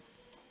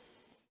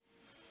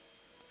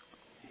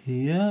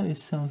 Here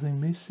is something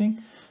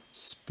missing.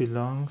 This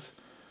belongs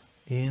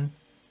in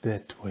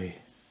that way.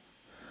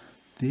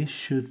 This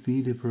should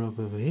be the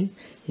proper way.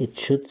 It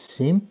should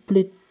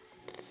simply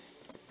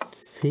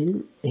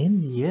fill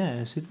in.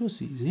 Yes, it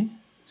was easy.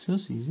 It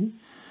was easy.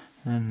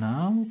 And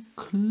now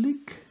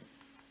click.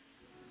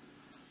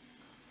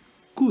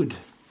 Good.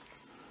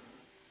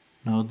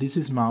 Now this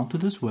is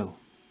mounted as well.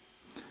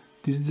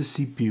 This is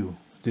the CPU.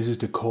 This is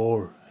the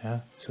core.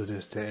 Yeah. So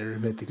there's the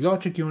arithmetic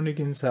logic unit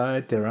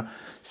inside. There are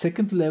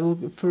second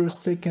level,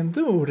 first, second.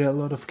 Oh, there are a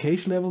lot of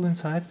cache level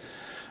inside.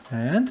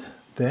 And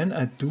then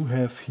I do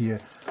have here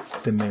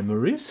the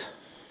memories,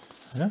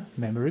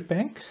 memory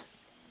banks.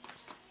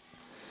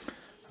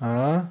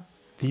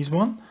 These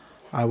one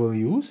I will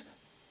use.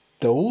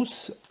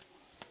 Those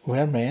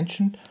were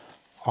mentioned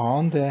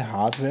on the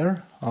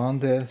hardware, on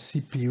the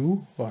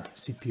CPU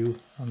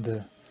on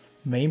the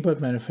mainboard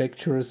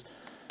manufacturer's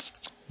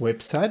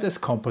website as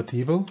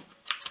compatible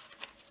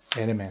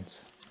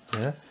elements.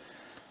 Yeah.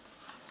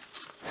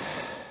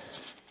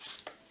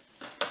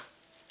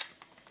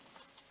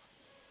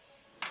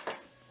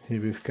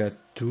 Here we've got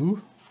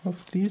two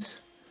of these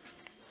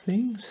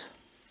things.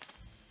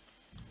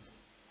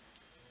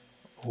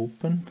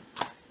 Open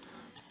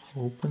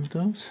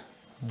those.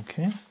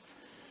 Okay.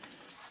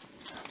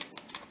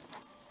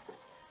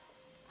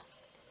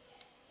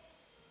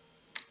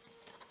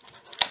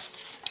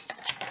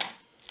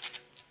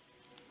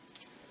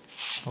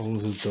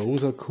 Also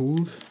those are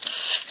cool.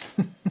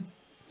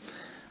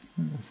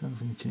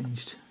 Something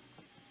changed.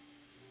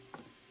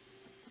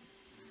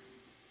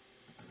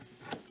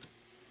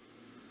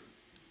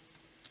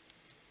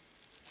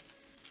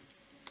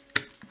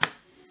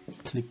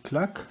 Click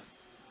clack.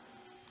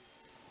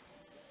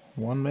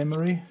 One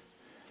memory.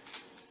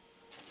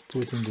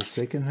 Put in the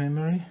second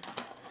memory.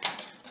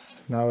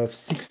 Now I have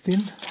 16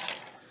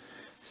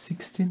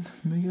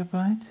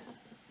 megabyte.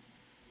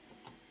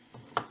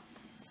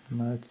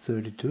 Now it's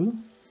 32.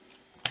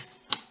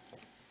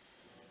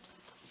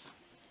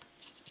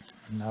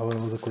 Now I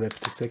also grab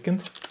the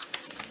second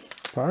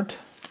part.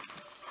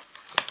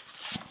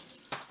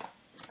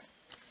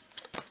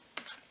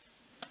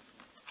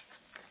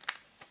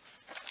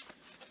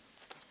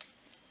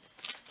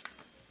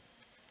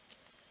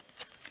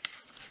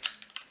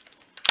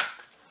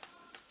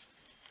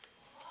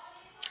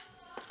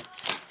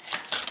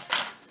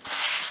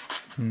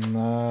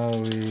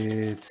 Now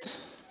it's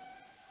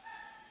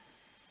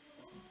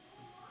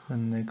the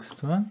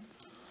next one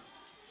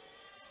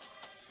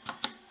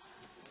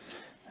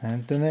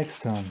and the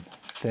next one.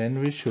 Then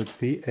we should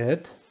be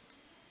at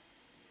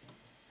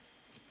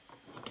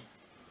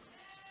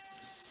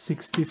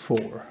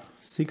 64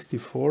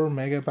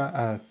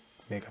 megabyte.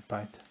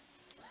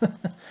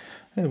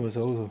 It was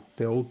also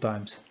the old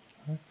times.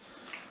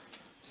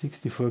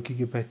 64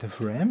 gigabyte of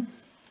RAM.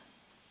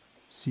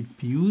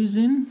 CPU is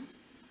in.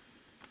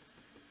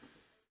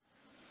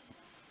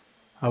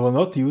 I will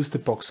not use the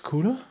box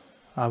cooler.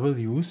 I will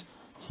use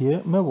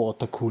here my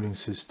water cooling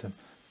system.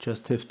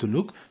 Just have to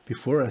look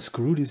before I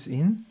screw this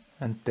in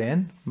and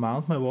then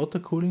mount my water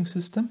cooling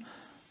system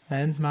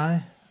and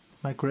my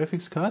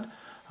graphics card.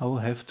 I will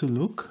have to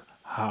look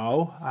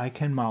how I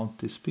can mount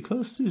this,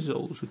 because this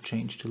also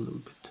changed a little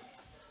bit.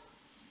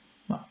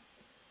 Well,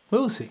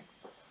 we'll see.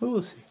 We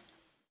will see.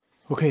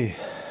 Okay,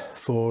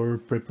 for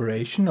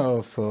preparation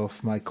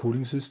of my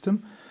cooling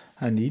system,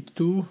 I need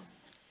to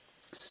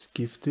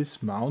give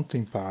this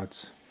mounting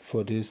parts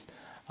for this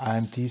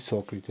AMD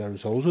socket. There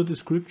is also a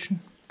description.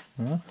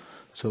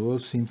 So we'll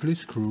simply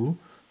screw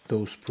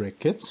those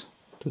brackets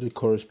to the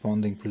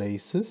corresponding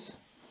places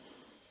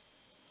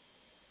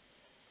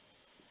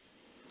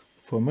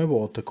for my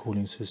water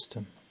cooling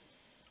system.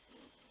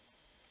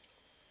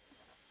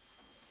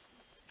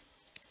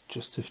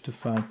 Just have to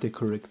find the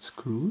correct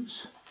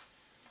screws.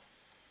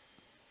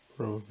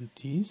 Probably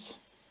these.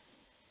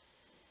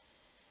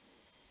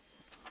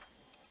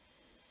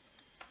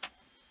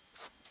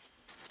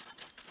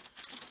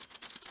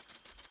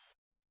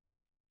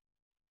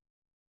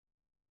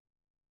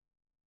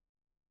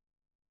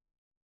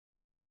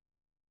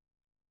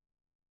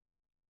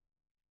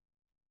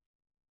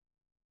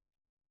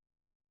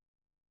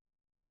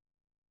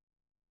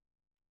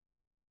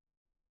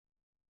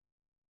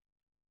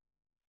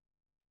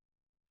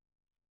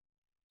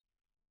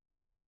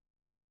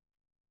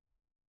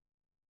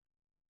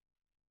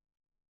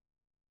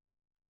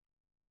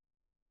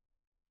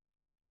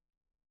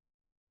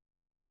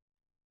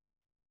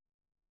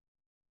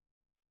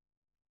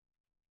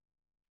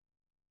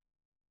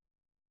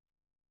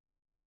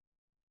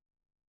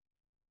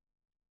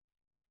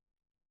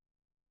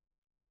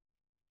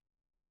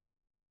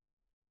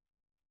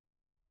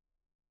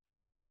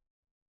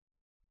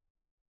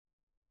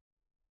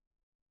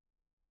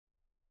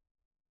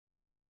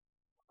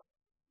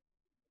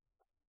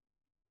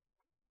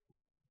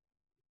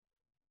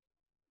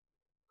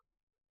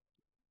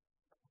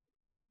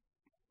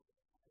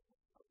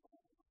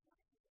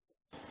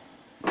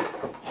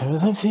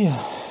 Everything's here.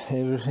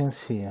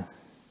 Everything's here.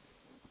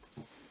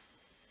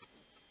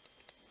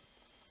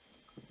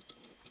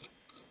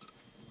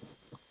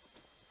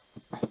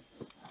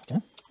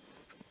 Okay.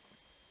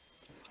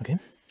 Okay.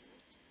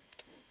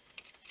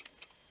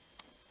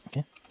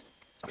 Okay.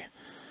 Okay.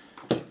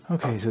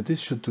 Okay, so this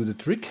should do the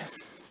trick.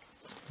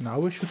 Now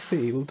we should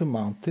be able to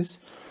mount this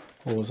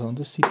also on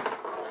the seat.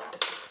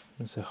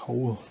 There's a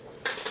hole.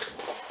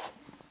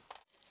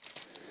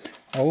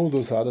 All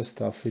those other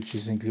stuff which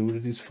is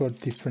included is for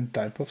different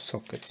type of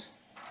sockets.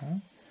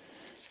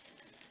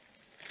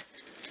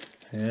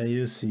 There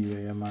you see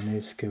where your money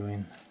is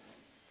going.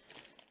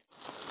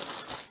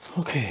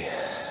 Okay,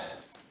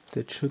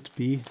 that should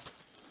be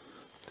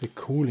the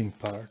cooling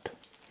part.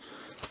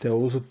 There are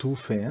also two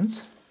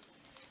fans.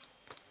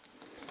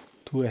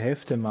 Do I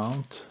have to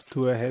mount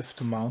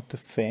the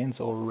fans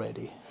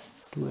already?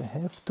 Do I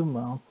have to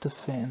mount the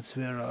fans?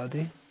 Where are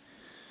they?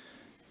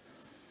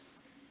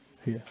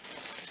 Here.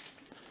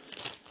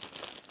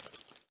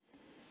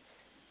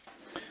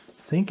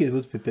 I think it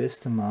would be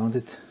best to mount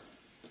it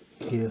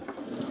here.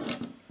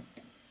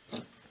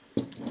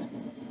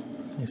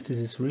 If this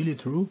is really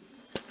true,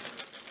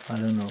 I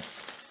don't know.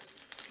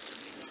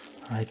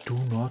 I do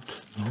not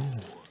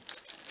know.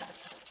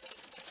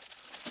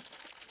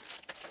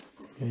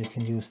 You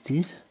can use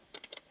these.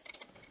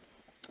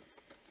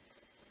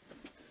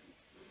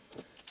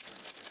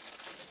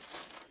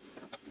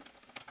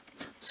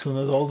 So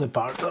not all the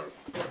parts are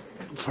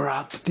for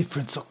out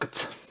different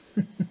sockets.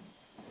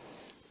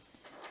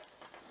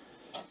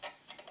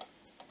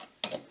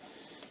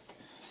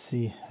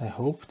 See, I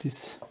hope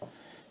this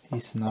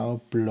is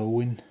now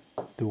blowing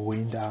the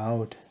wind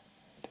out,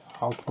 the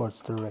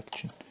outwards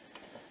direction.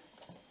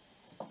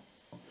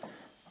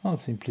 I'll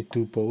simply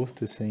do both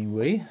the same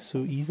way, so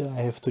either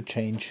I have to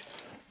change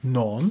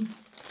none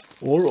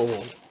or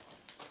all,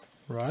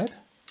 right?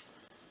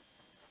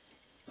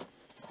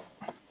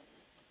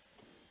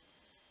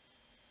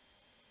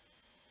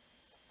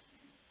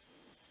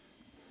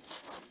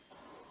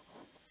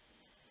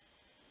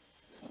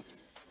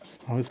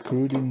 I'll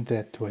screw it in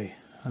that way.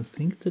 I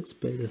think that's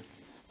better.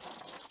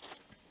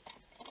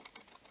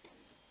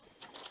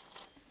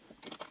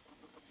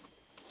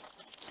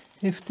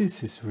 If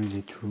this is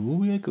really true,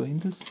 we are going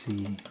to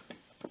see.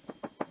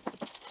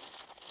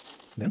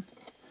 Then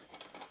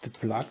the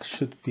plug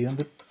should be on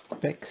the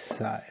back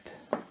side.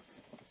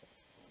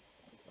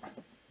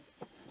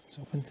 Let's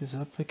open this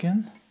up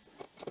again.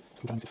 Let's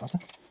go a bit faster.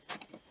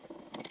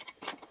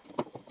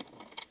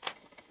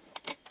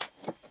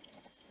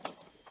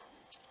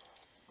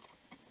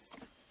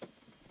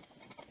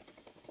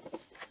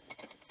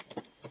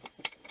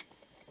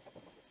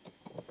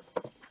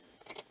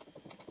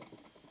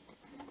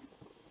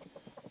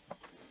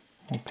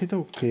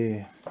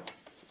 Okay,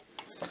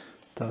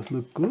 does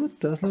look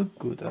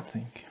good, I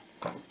think.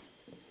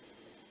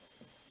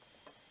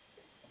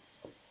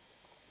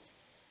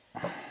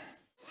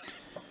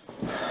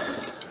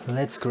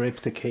 Let's grab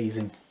the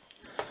casing.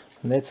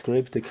 Let's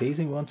grab the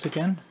casing once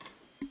again.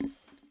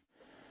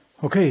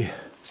 Okay,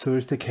 so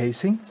here's the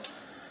casing.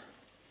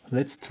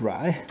 Let's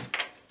try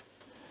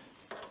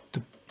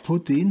to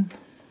put in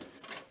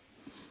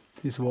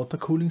this water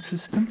cooling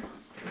system.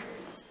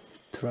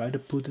 Try to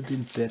put it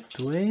in that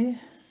way.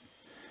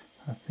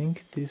 I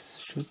think this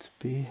should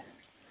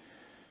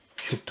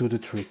do the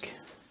trick.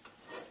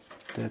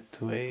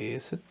 That way,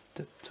 is it?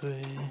 That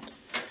way.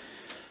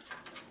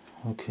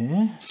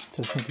 Okay,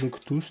 doesn't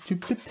look too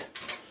stupid.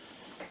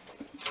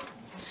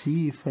 Let's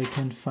see if I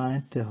can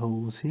find the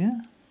holes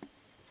here.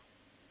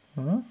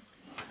 Huh?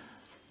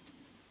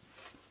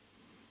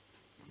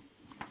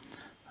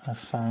 I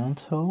found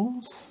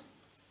holes.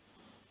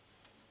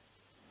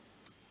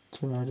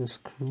 Try to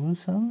screw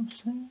some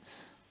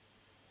things.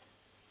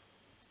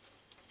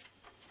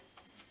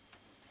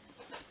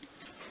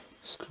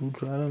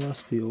 Screwdriver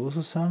must be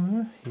also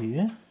somewhere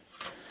here.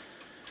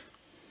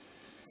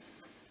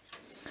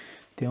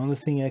 The only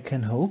thing I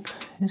can hope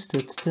is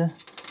that the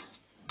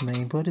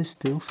mainboard is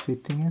still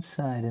fitting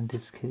inside in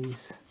this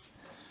case.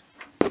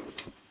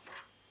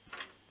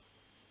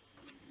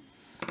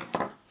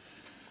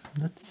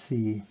 Let's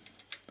see.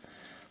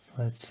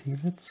 Let's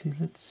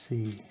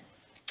see.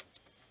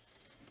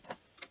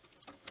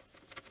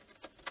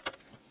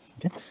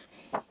 Okay.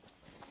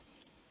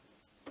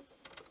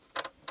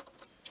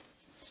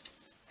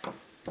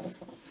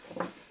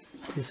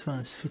 This one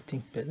is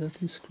fitting better,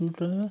 this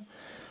screwdriver,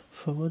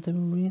 for whatever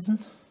reason.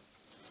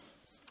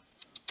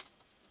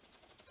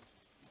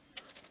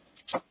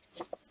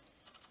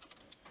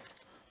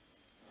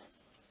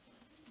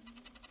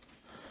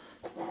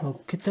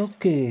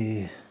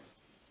 Okay.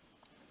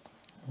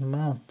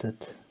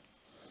 Mounted.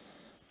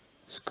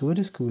 It's good,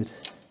 it's good.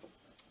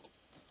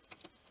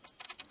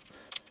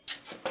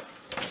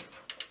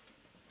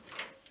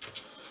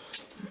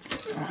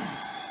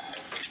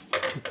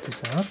 Put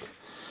this out.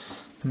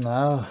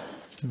 Now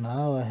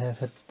I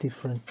have a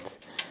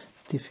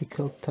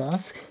difficult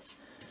task,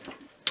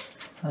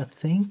 I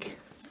think,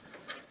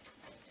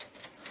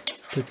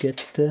 to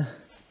get the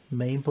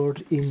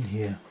mainboard in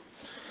here.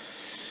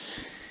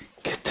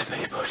 Get the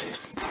mainboard in.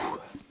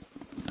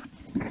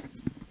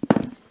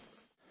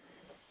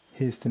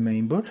 Here's the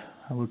mainboard.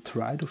 I will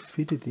try to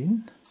fit it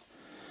in.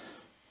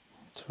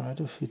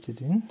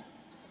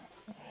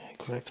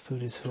 Grab through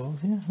this hole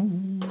here.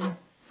 Ooh.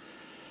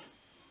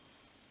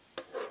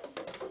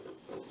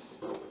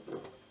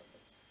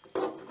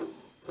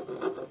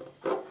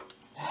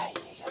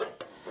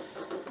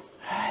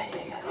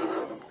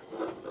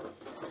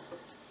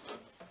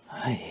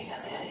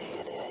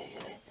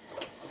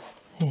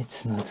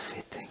 It's not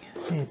fitting.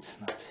 It's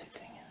not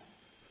fitting.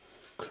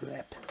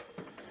 Crap.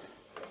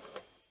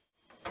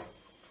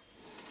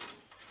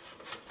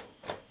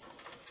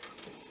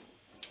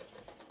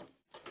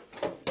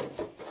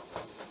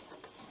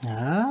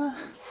 Ah.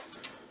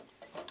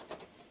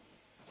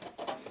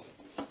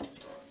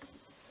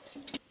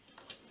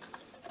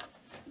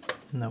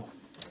 No.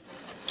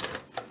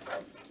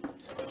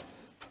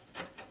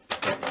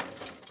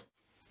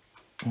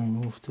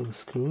 Remove those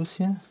screws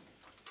here.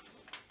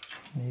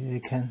 Maybe we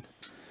can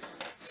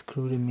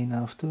screw them in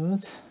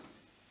afterwards.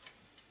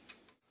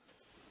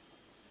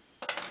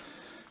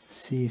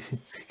 See if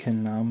it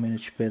can now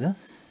manage better.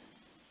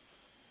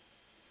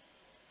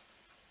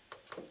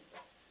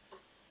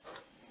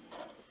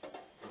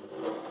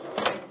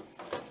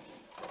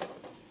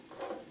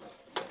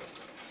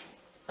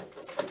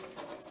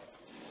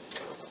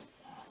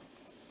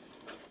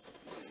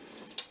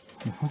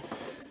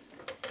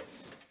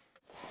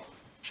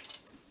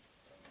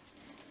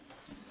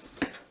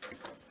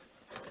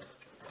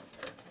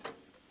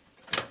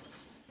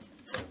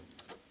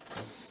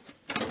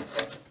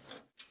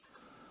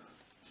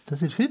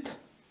 Does it fit?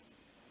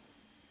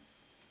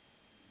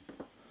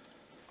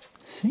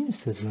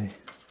 Seems that way.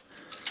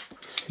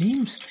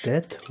 Seems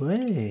that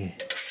way.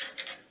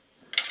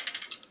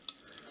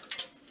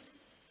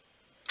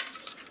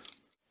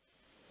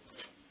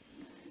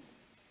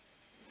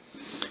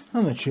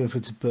 I'm not sure if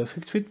it's a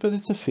perfect fit, but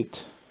it's a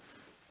fit.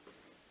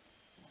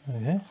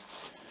 Okay.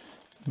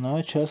 Now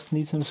I just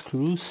need some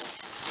screws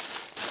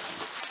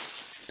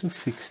to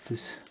fix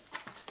this.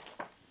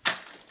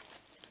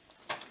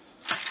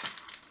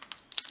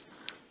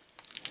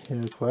 Here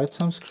are quite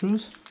some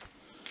screws.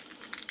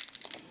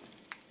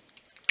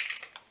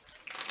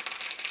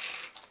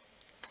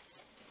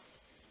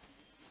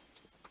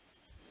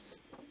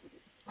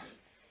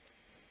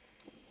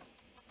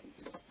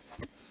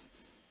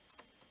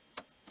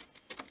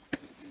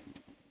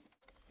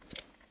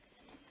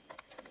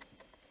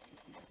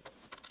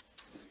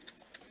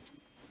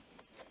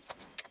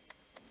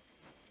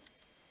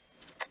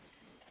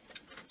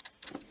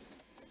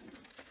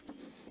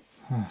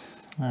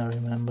 I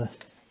remember.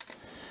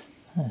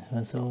 It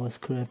was always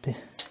crappy.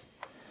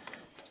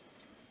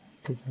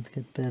 Did not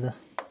get better.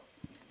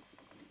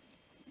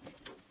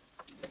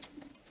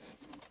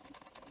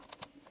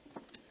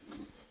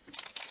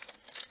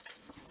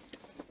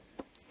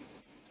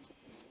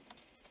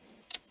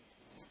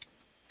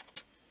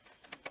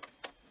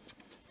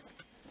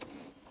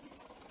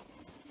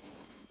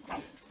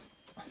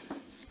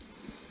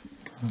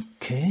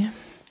 Okay.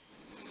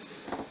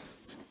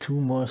 Two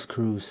more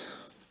screws.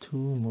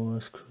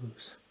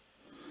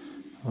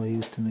 I'll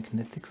use the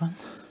magnetic one.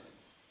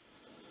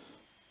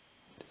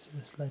 This is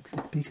a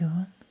slightly bigger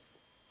one.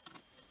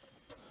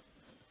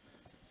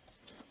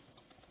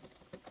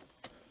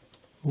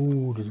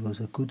 Ooh, this was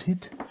a good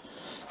hit.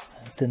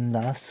 And the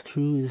last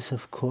screw is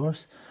of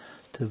course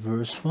the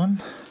worst one.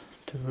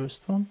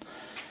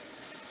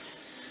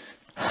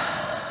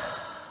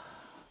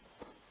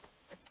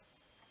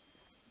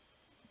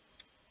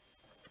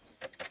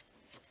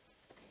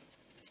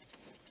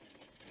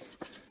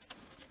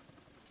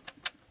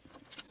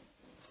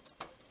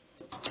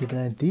 Did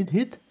I indeed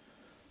hit?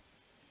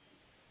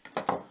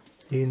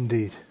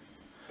 Indeed.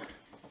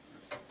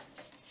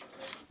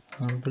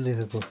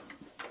 Unbelievable.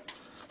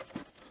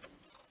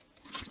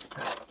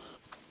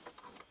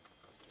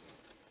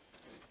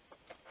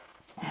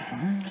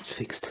 It's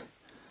fixed.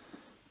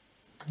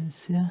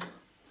 This here.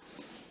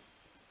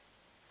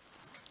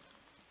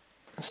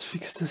 It's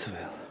fixed as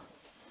well.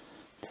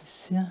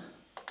 This here.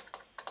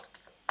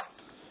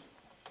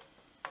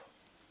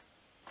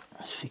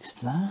 It's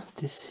fixed now.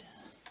 This here.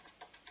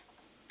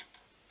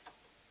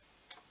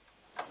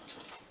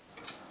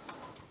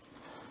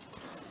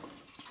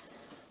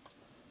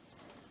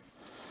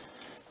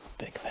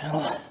 Back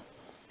panel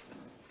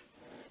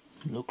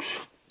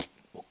looks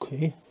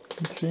okay,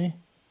 let's say.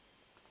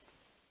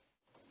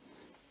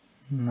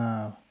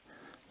 Now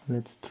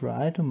let's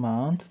try to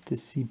mount the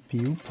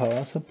CPU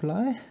power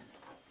supply.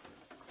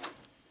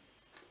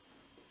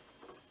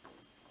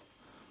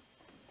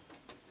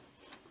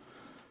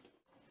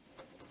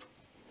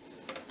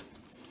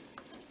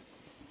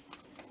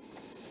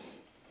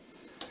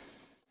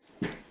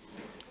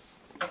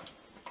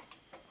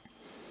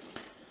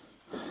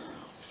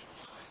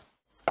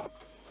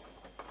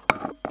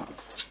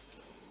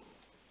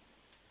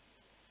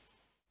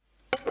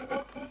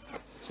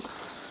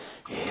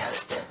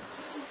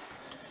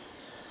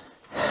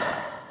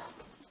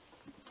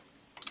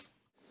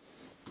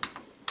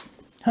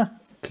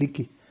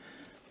 Clicky,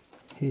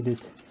 hit it.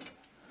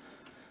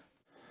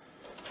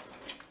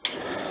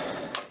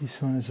 This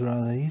one is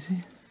rather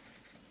easy.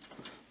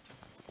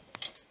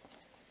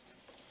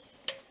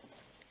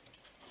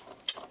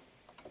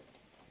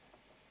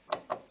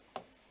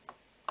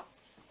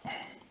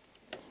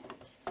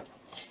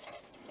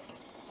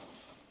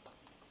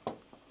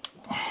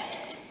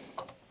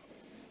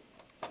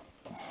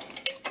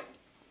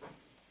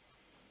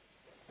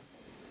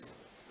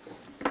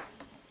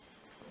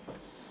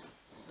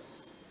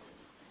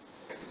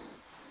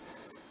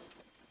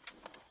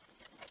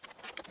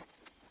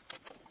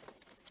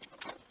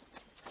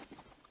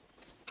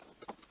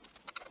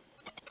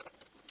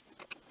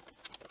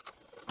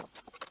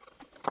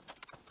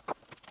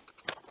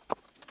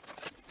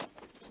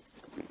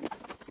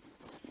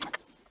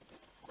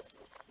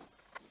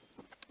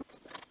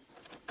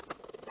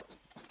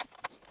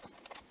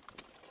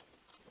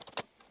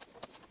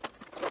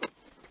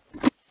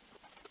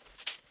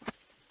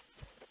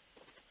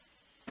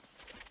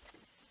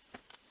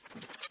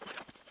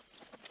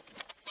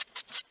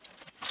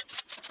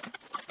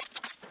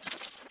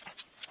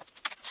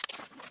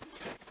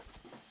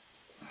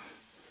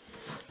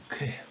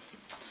 Okay,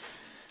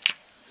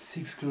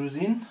 6 screws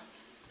in,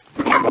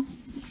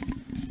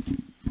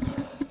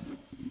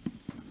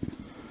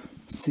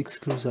 6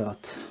 screws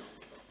out.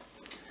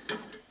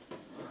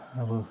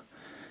 I will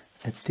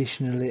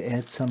additionally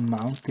add some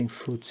mounting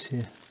foots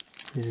here.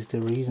 This is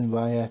the reason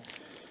why I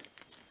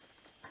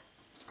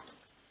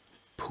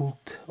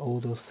pulled all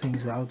those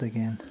things out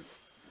again.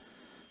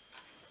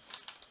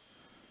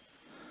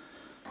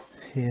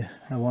 Here,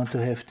 I want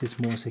to have this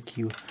more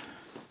secure.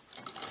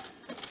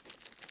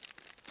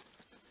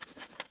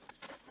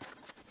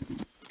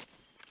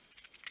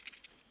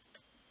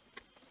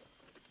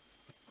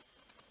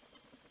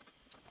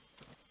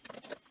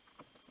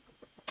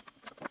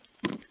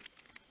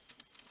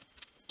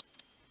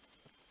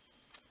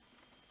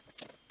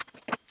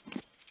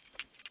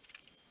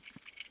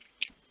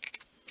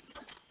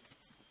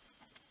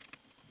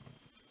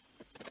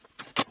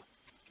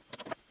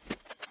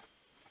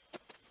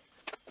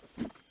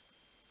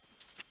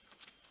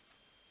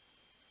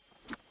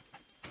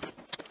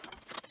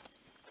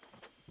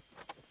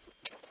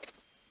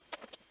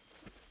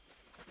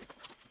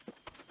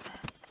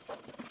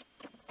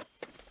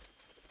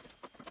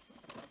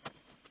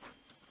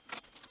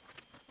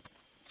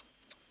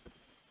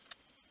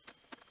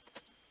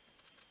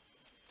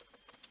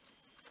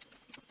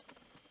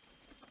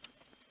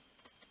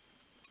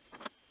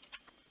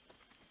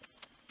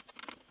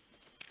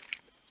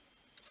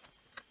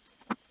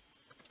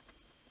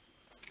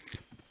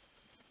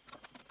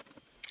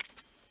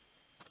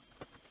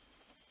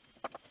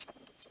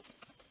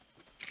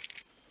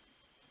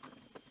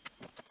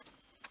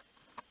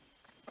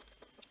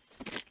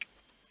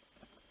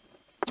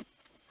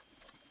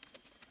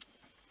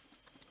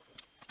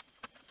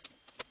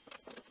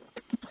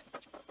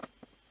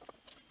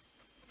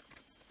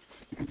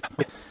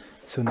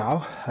 So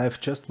now I have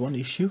just one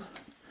issue.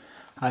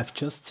 I've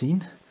just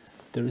seen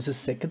there is a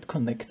second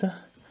connector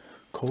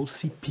called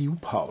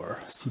CPU power,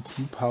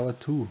 CPU power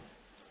 2,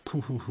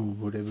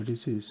 whatever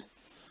this is.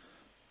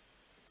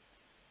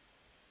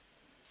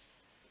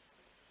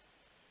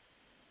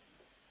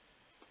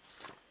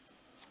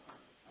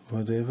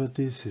 Whatever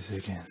this is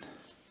again.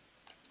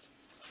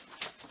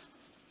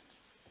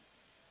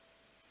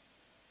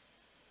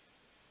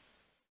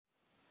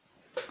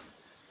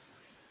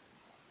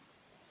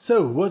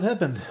 So what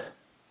happened?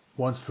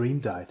 One stream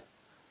died.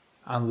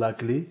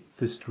 Unluckily,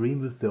 the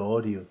stream with the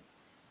audio.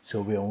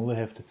 So we only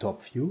have the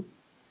top view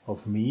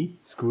of me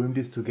screwing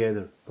this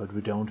together, but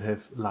we don't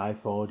have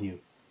live audio.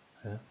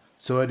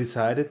 So I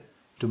decided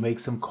to make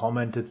some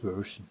commented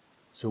version.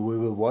 So we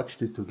will watch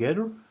this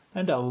together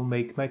and I will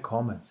make my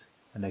comments.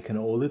 And I can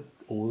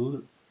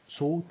also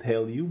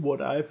tell you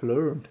what I've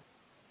learned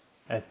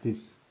at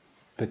this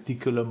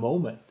particular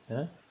moment.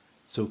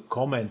 So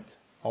comment,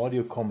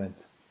 audio comment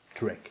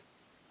track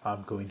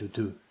I'm going to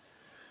do.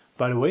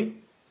 By the way,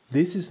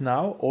 this is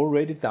now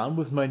already done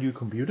with my new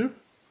computer.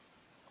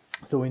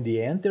 So in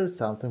the end there's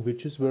something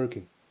which is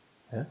working.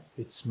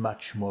 It's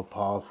much more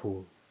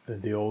powerful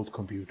than the old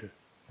computer.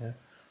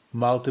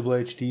 Multiple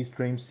HD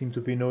streams seem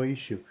to be no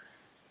issue.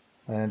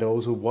 And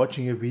also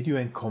watching a video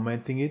and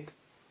commenting it,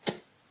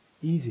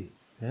 easy.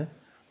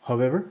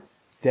 However,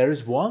 there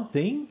is one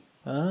thing,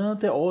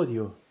 the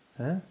audio.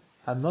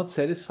 I'm not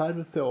satisfied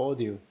with the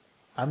audio.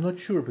 I'm not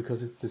sure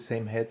because it's the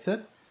same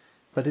headset,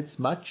 but it's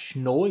much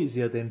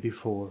noisier than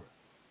before.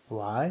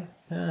 Why?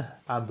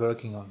 I'm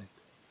working on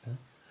it.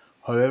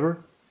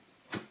 However,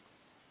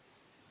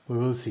 we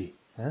will see.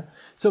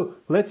 So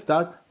let's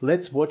start.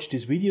 Let's watch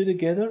this video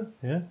together,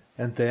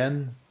 and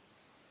then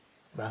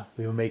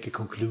we will make a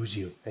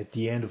conclusion at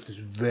the end of this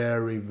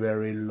very,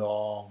 very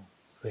long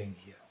thing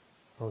here.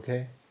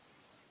 Okay?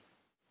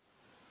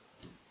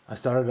 I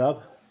started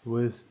up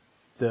with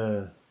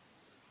the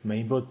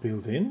mainboard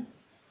built in.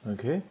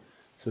 Okay,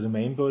 so the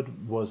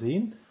mainboard was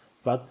in,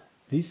 but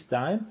this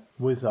time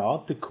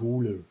without the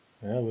cooler,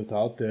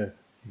 without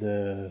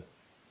the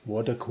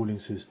water cooling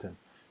system,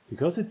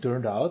 because it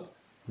turned out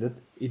that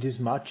it is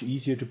much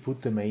easier to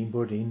put the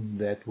mainboard in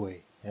that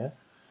way.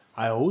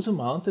 I also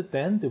mounted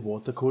then the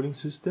water cooling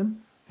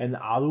system an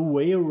other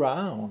way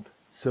around.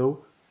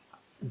 So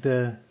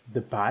the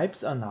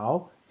pipes are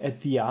now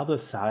at the other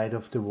side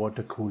of the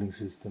water cooling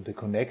system, the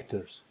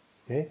connectors.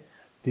 Okay,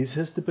 this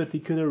has the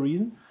particular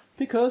reason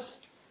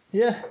because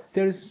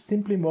there is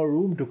simply more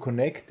room to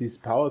connect this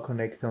power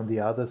connector on the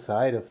other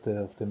side of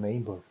the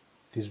mainboard.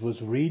 This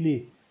was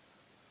really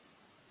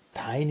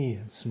tiny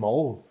and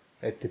small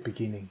at the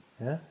beginning.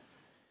 Yeah?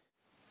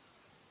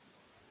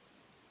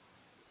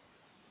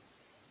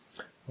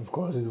 Of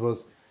course, it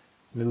was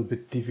a little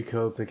bit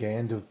difficult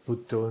again to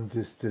put on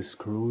the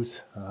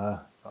screws.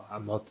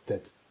 I'm not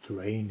that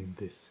trained in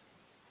this.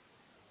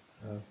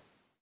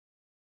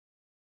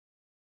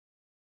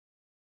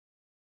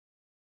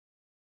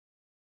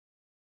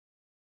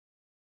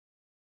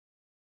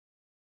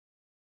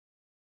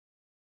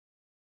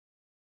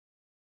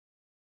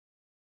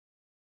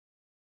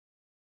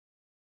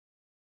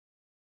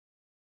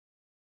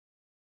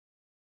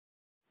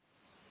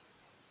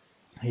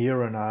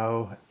 Here I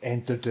now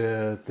enter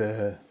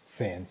the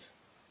fans.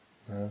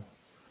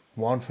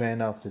 One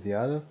fan after the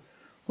other.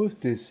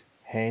 With these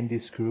handy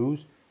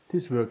screws,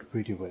 this worked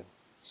pretty well.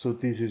 So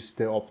this is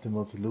the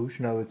optimal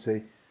solution, I would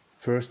say.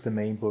 First the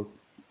mainboard,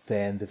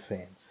 then the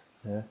fans.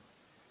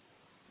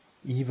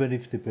 Even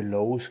if the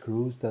below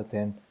screws are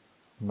then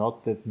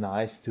not that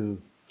nice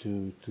to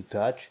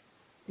touch,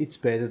 it's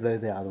better than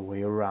the other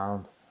way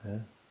around.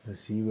 You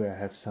see where I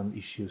have some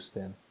issues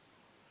then.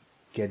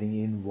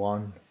 Getting in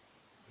one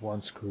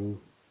screw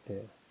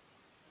there.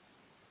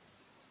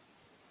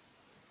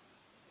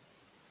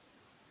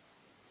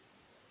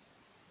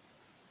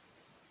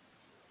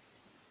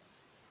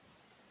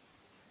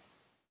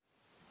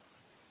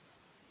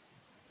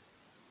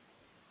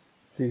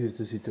 This is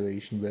the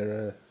situation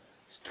where I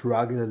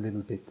struggle a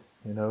little bit,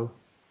 you know,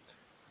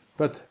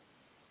 but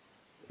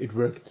it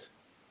worked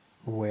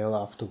well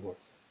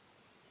afterwards.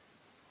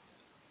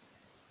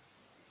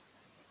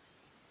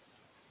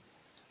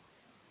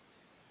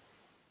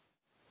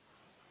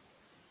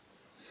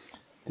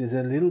 There's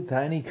a little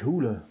tiny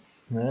cooler,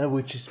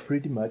 which is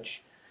pretty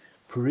much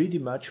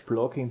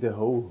blocking the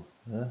hole,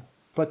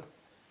 but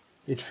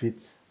it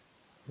fits.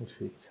 It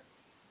fits.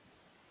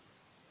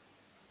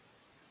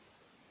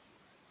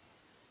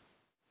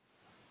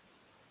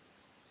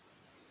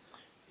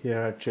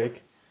 Here I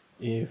check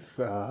if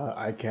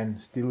I can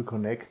still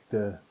connect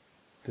the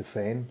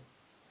fan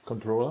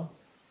controller,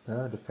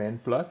 the fan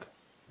plug,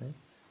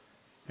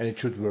 and it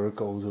should work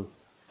also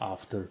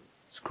after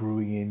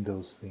screwing in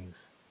those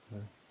things.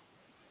 It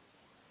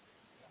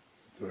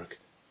worked.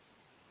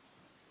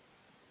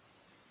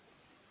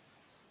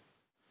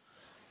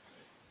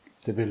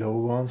 The below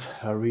ones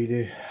are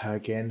really,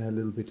 again, a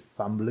little bit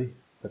fumbly,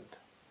 but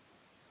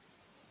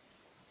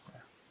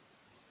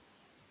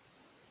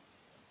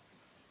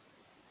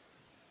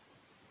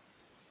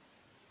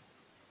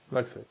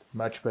like I said,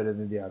 much better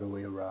than the other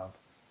way around.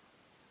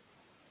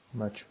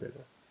 Much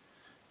better.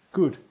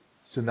 Good.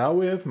 So now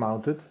we have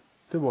mounted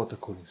the water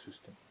cooling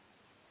system.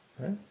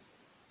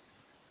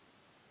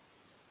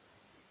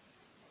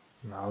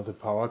 Now the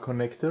power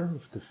connector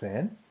of the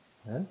fan.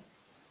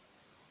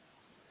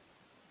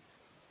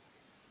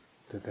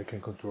 That I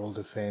can control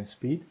the fan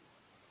speed.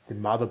 The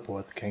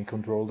motherboard can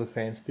control the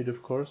fan speed,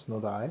 of course,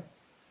 not I.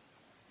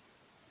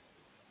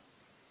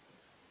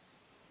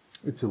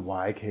 It's a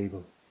Y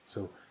cable,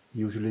 so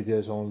usually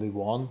there's only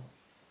one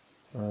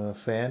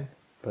fan,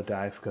 but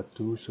I've got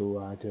two,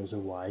 so there's a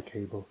Y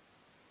cable.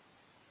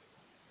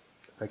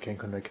 I can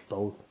connect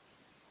both.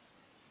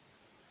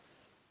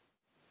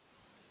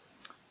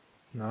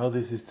 Now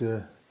this is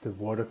the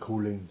water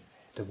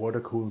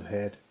cooled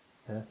head,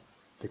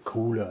 the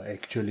cooler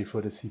actually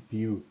for the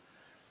CPU.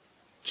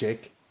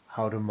 Check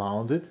how to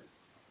mount it.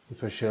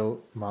 If I shall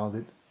mount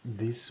it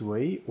this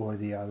way or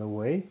the other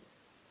way,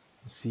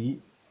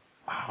 see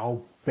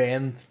how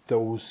bent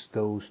those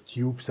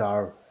tubes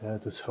are,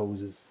 those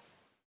hoses.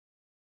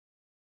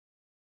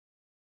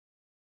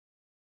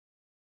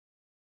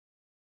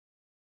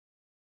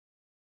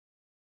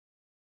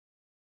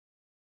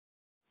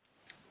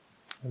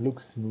 It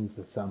looks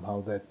smoother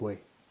somehow that way.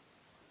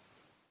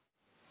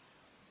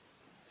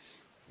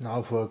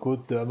 Now for a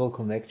good thermal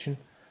connection,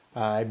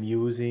 I'm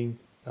using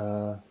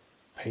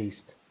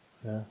paste.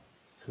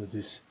 So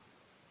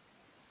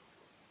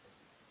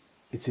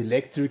it's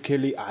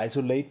electrically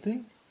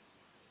isolating,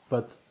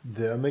 but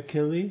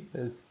thermically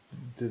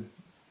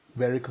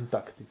very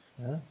conductive.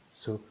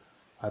 So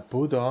I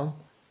put on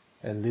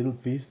a little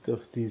piece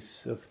of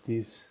this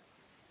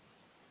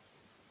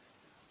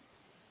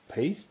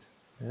paste,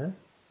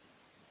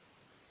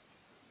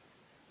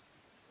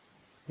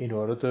 in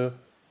order to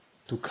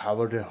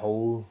cover the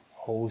whole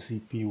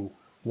CPU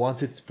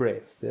once it's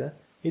pressed.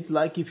 It's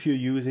like if you're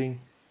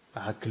using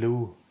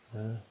glue.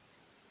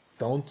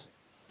 Don't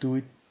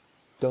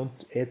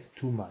add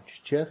too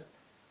much, just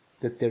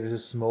that there is a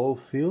small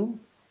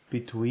film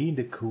between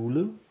the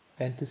cooler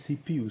and the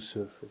CPU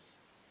surface.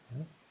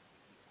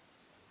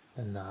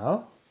 And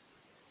now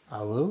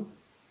I will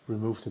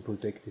remove the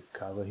protective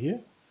cover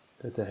here,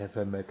 that I have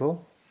a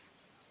metal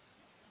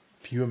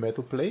pure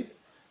metal plate,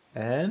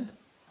 and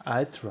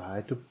I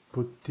try to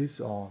put this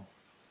on.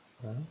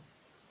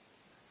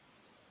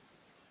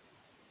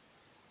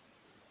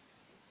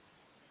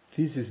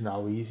 This is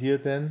now easier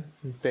than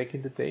back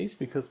in the days,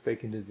 because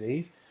back in the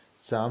days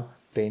some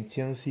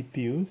Pentium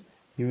CPUs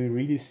you will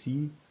really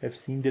have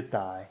seen the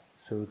die,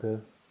 so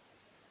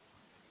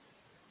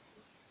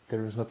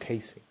there was no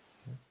casing.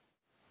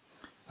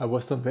 I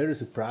was then very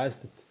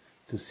surprised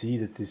to see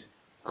that this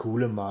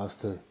Cooler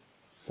Master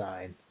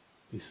sign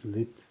is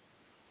lit.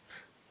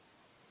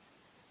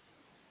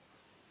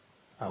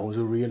 I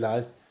also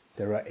realized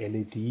there are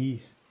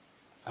LEDs,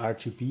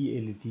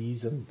 RGB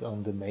LEDs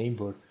on the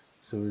mainboard,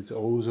 so it's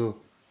also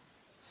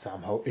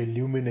somehow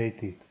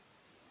illuminated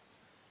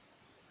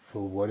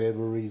for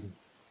whatever reason.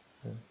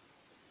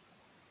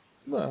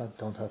 Well, I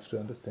don't have to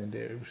understand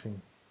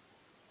everything.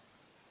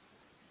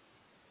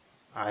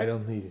 I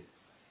don't need it.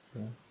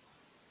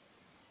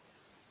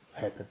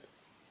 Happened.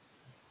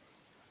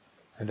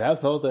 And I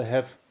thought I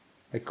have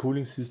a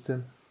cooling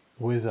system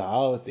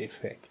without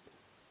effect.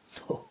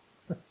 So,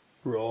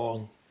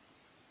 wrong.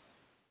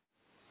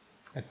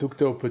 I took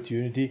the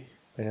opportunity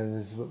when I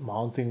was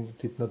mounting,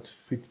 did not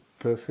fit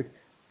perfect,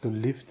 to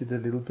lift it a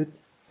little bit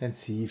and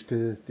see if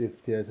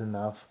there's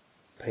enough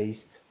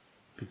paste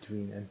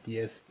between, and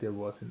yes, there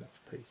was enough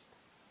paste.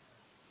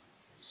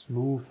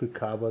 Smoothly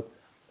covered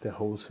the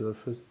whole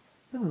surface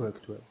and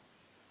worked well.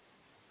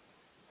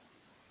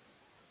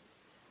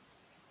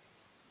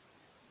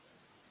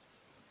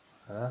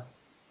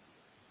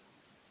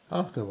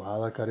 After a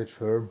while I got it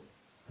firm.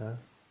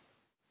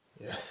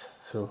 Yes,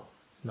 so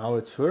now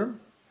it's firm.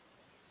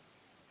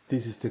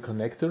 This is the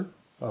connector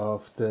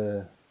of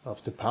the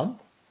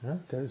pump.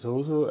 There is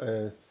also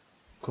a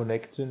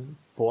connection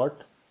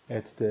port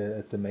at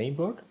the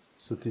mainboard,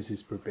 so this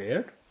is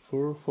prepared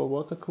for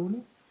water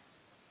cooling.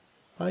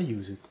 I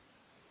use it.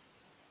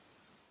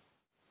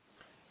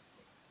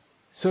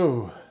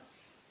 So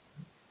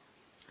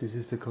this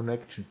is the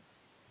connection.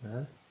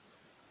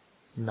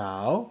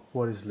 Now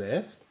what is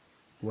left,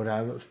 what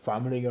I'm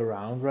fumbling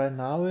around right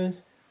now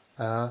is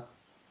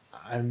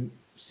I'm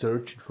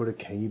searching for the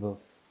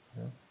cables.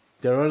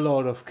 There are a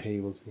lot of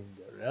cables in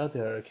there.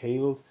 There are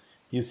cables,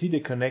 you see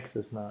the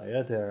connectors now.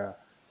 There are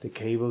the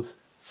cables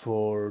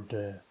for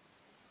the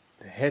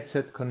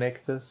headset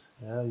connectors.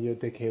 You have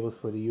the cables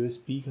for the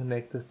USB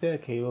connectors. There are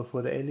cables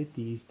for the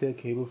LEDs. There are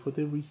cables for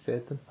the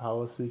reset and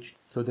power switch.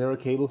 So there are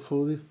cables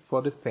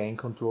for the fan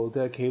control.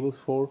 There are cables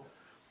for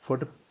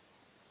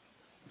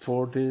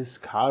this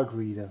card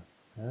reader.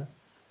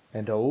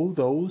 And all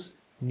those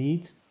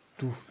needs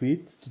to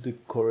fit to the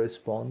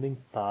corresponding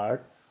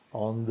part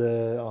on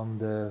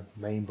the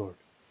mainboard.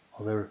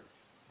 However,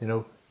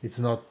 it's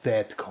not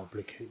that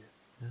complicated.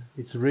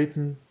 It's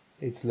written,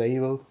 it's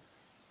labeled,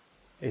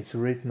 it's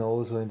written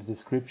also in the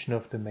description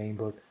of the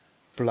mainboard.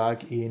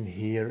 Plug in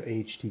here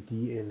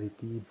HDD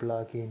LED,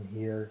 plug in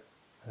here.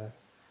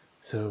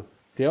 So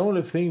the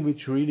only thing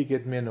which really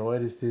get me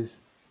annoyed is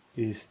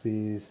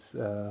this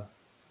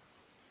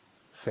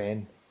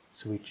fan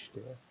switch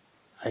there.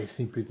 I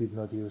simply did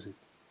not use it.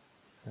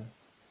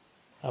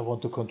 I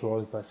want to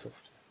control it by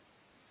software.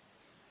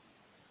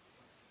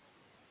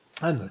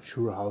 I'm not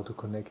sure how to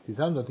connect this.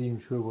 I'm not even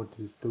sure what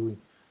it is doing.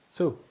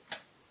 So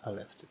I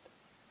left it.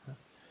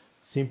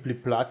 Simply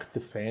plug the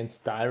fans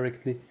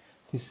directly.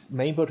 This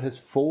mainboard has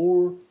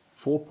four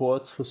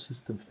ports for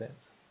system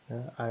fans.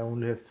 I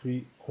only have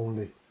three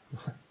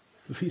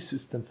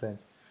system fans.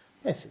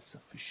 This is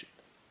sufficient.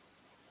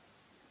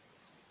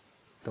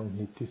 Don't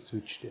need this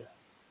switch there.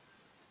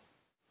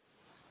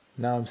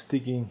 Now I'm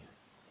sticking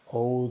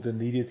all the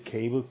needed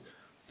cables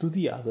to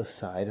the other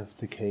side of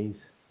the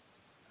case.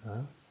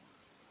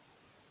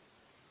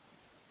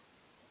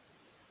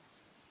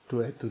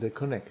 To add to the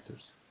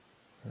connectors.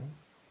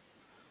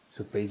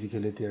 So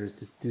basically there is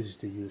this is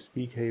the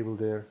USB cable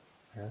there.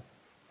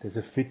 There's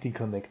a fitting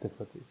connector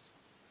for this.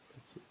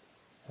 That's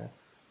it.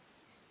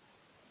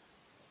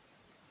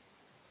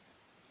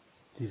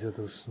 These are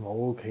those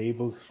small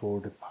cables for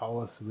the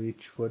power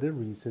switch, for the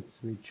reset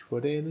switch, for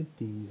the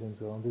LEDs and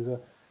so on. These are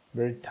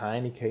very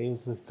tiny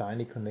cables with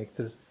tiny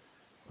connectors.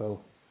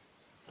 Well,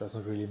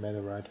 doesn't really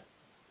matter, right?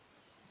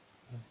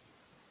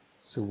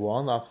 So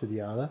one after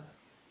the other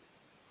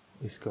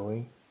is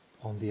going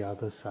on the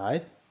other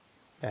side,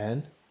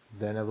 and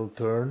then I will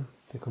turn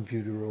the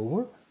computer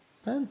over,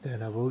 and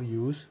then I will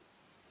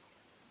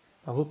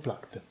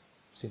plug them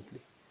simply.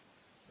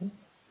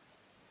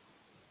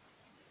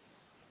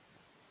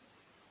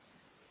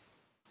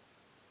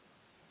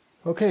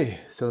 Okay,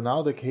 so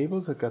now the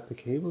cables, I got the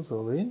cables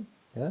all in.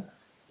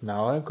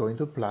 Now I'm going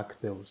to plug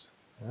those.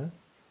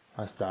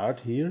 I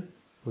start here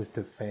with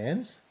the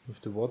fans,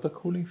 with the water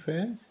cooling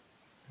fans.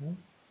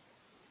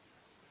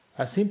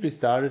 I simply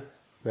started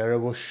where I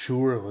was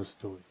sure I was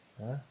doing.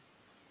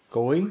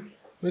 Going,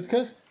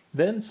 because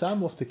then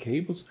some of the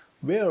cables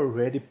were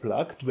already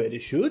plugged where they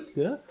should,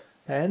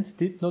 and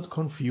did not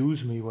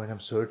confuse me when I'm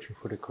searching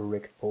for the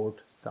correct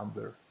port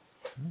somewhere.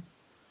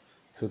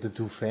 So the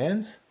two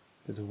fans,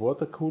 the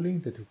water cooling,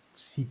 the two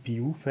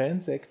CPU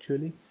fans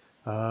actually,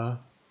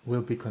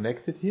 will be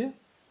connected here.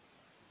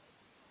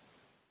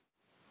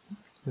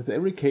 With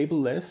every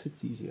cable less,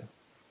 it's easier.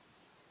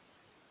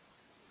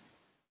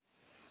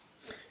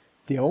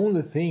 The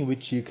only thing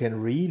which you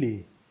can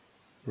really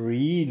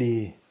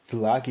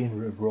plug in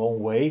the wrong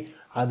way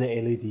are the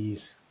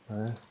LEDs.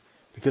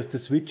 Because the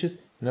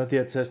switches, they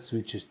are just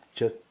switches,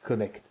 just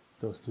connect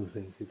those two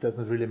things. It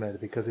doesn't really matter,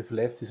 because if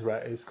left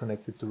is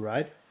connected to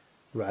right,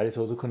 right is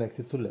also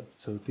connected to left.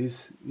 So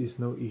this is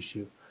no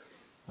issue.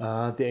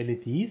 The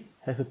LEDs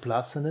have a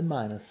plus and a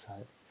minus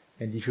side.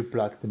 And if you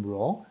plug them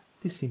wrong,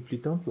 they simply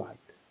don't light.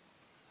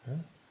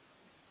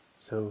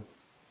 So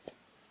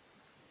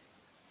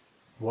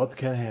what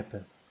can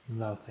happen?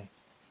 Nothing.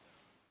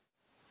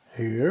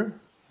 Here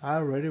I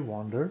already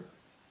wonder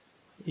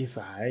if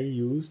I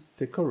used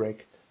the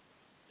correct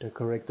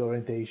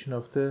orientation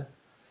of the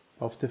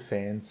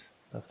fans,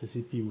 of the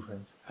CPU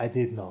fans. I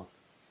did not,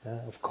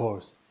 of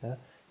course.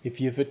 If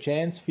you have a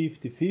chance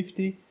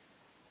 50-50,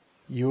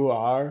 you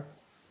are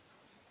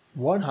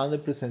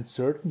 100%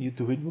 certain you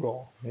do it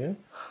wrong.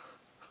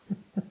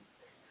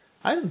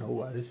 I don't know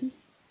why this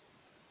is.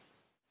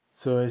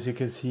 So as you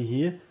can see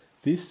here,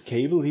 this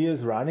cable here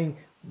is running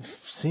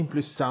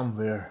simply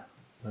somewhere.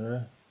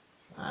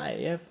 I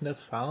have not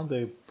found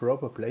a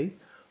proper place.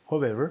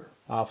 However,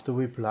 after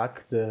we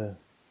plug the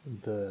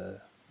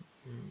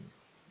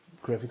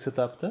graphics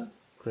adapter,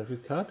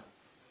 graphics card,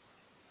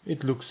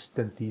 it looks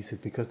then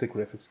decent, because the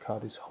graphics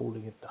card is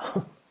holding it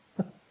down.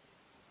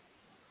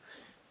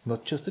 It's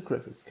not just a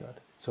graphics card,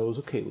 it's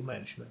also cable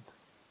management.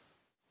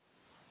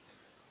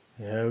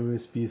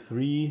 USB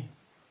 3,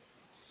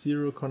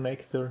 0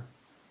 connector,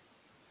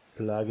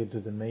 plug it to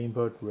the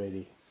mainboard,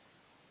 ready.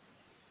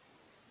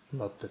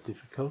 Not that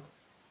difficult.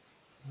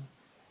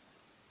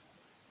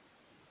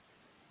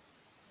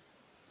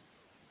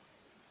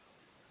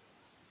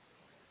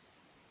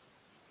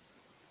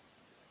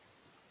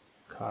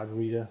 Card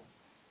reader.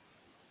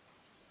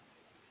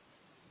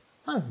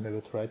 I've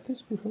never tried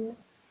this before.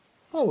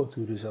 I will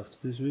do this after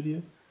this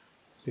video.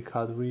 The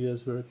card reader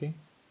is working.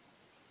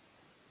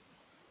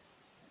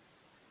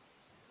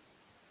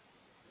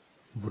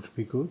 Would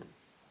be good,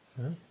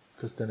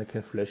 because then I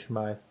can flash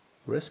my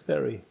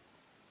Raspberry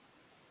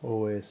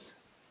OS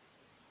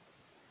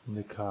in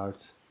the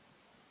cards.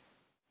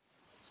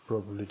 It's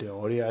probably the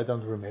audio. I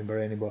don't remember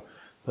anymore,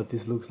 but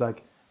this looks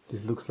like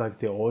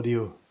the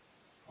audio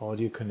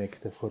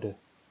connector for the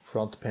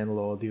front panel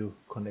audio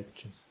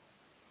connections.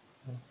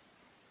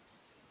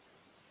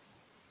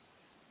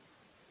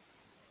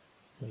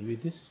 Maybe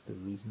this is the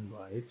reason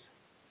why it's...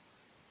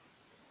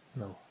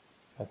 No,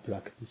 I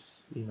plugged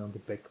this in on the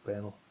back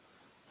panel.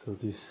 So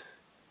this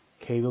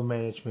cable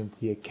management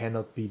here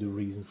cannot be the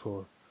reason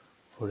for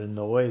the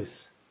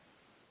noise.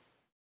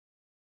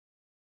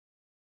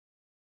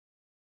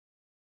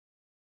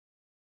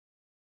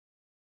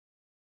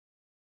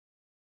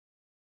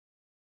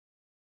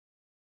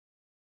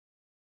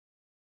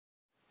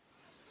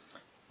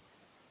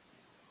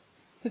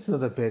 It's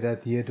not a bad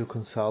idea to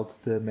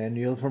consult the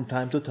manual from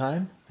time to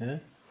time.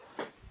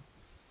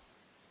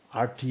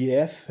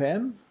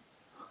 RTFM.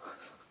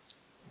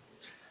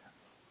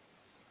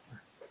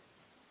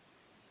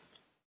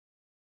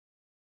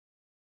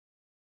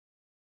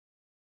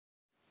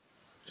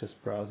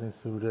 Just browsing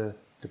through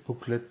the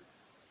booklet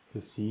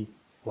to see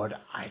what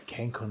I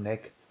can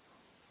connect.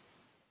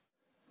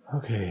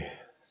 Okay,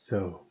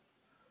 so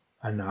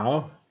I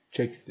now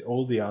checked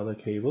all the other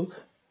cables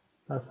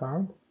I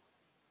found.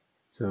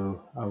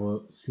 So I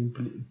will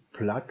simply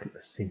plug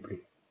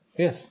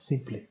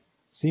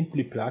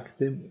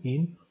them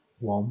in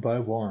one by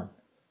one.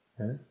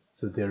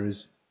 So there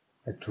is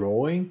a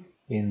drawing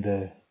in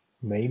the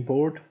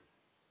mainboard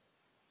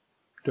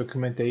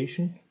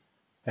documentation,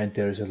 and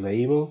there is a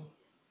label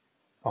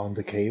on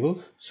the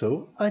cables.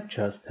 So I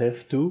just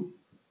have to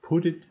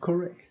put it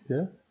correct.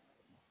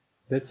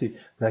 That's it.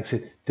 Like I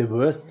said, the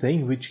worst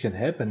thing which can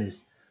happen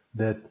is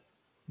that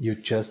you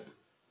just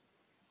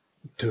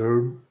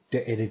turn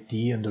the LED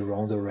in the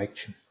wrong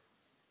direction.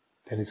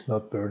 Then it's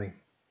not burning,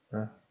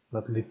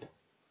 not lit.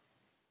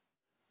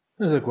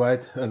 There's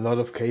quite a lot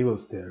of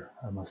cables there,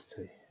 I must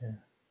say.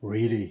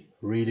 Really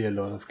a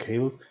lot of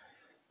cables.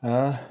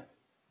 There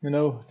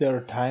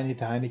are tiny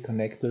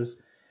connectors.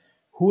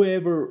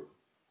 Whoever,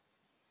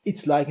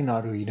 it's like an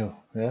Arduino,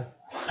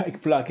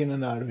 like plug in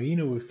an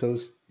Arduino with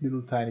those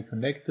little tiny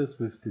connectors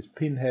with these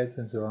pin heads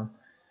and so on.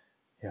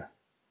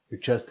 You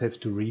just have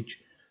to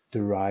reach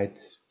the right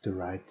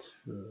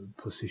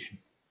position.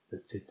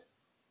 That's it.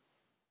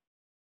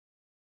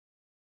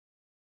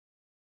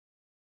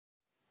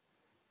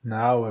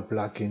 Now I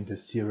plug in the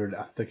serial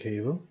adapter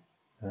cable.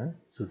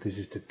 So this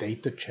is the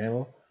data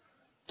channel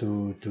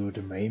to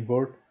the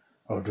mainboard,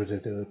 or to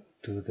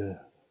the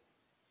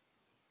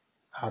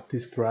hard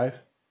disk drive.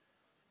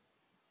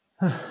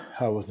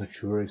 I was not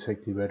sure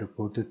exactly where to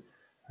put it.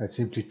 I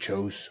simply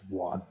chose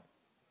one.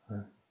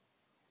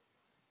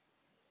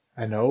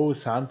 I know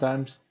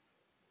sometimes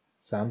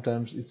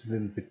it's a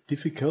little bit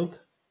difficult,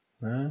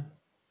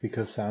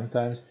 because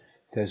sometimes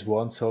there's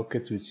one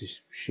socket which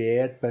is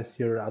shared by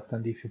serial,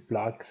 and if you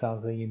plug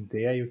something in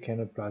there, you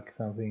cannot plug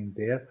something in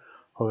there.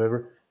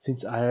 However,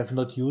 since I have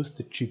not used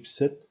the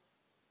chipset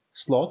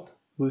slot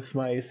with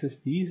my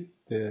SSD,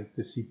 the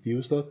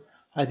CPU slot,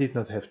 I did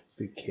not have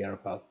to care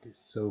about this.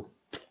 So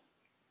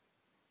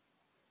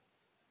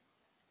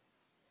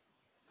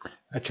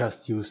I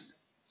just used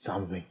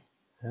something.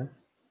 Yeah?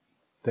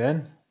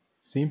 Then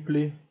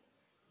simply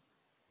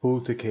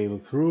pull the cable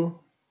through,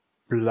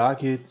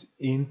 plug it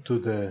into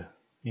the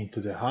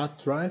hard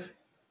drive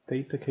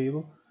data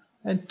cable,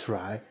 and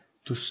try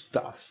to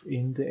stuff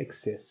in the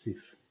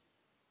excessive.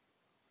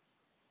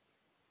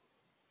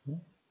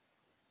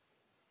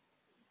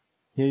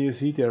 Here you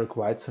see there are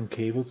quite some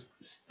cables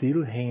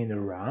still hanging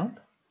around.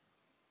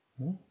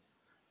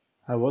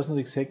 I wasn't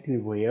exactly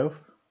aware of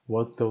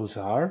what those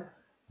are.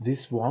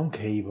 This one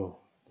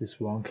cable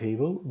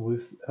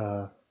with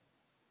a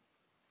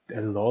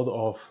lot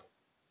of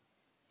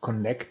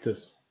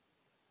connectors.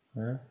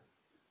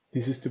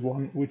 This is the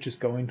one which is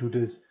going to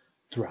this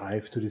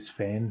drive, to this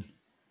fan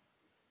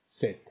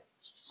set.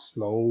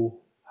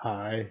 Slow,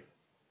 high.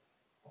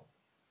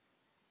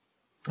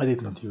 I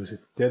did not use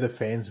it. There the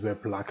fans were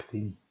plugged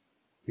in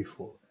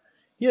before.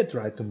 Here I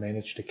tried to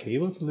manage the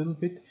cables a little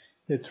bit.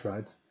 Here I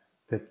tried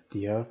that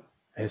they are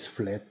as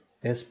flat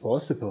as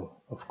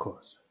possible, of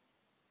course.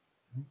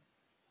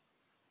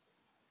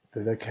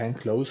 That I can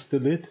close the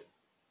lid.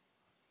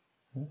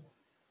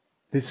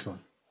 This one.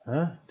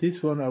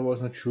 This one I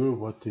was not sure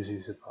what this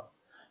is about.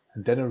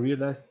 And then I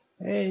realized,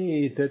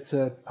 hey, that's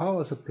a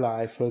power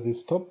supply for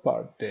this top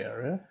part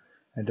there.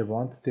 And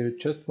they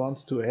just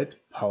want to add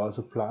power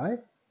supply.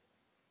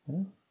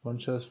 One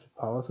just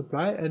power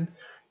supply, and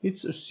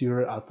it's a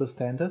serial auto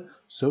standard.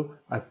 So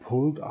I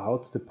pulled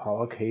out the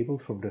power cable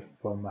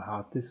from my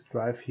hard disk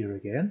drive here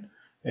again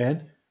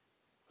and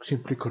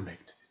simply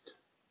connected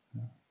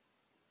it.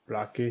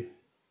 Plug it.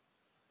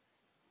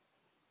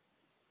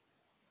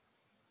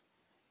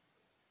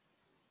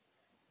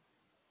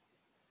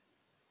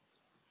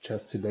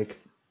 Just select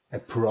a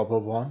proper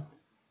one.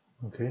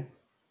 Okay.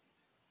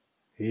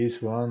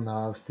 This one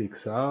now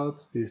sticks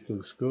out. This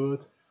looks good.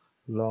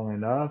 Long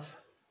enough.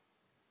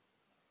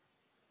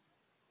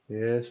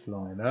 Yes,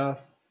 long enough.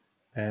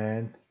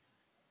 And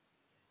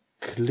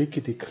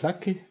clickety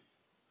clacky.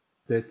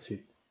 That's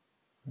it.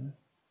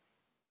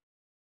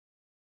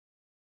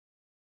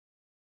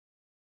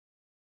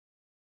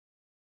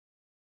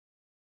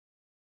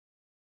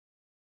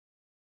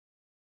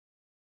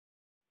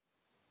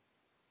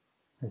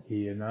 And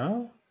here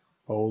now,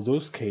 all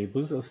those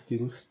cables are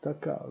still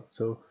stuck out.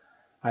 So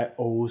I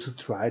also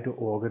try to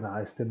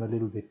organize them a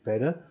little bit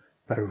better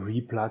by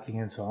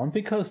replugging and so on,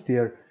 because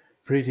they're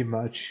pretty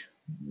much,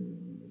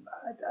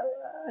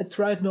 I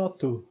tried not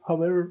to.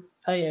 However,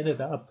 I ended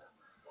up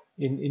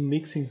in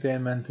mixing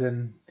them, and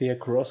then they are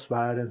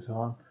cross-wired and so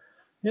on.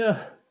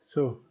 Yeah,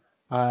 so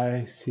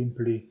I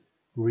simply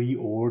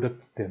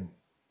reordered them.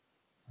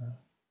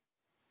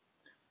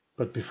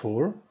 But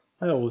before,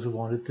 I also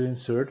wanted to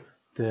insert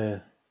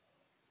the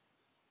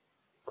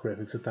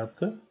graphics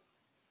adapter.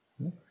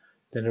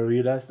 Then I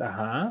realized,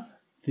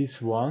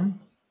 this one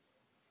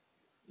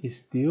is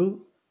still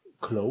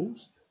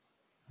closed.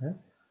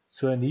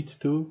 So I need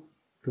to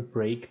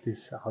break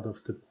this out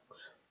of the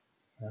box.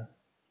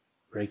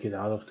 Break it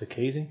out of the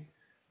casing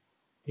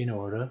in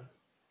order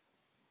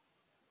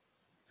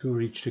to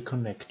reach the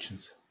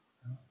connections.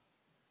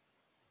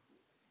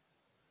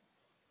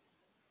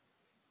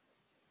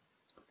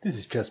 This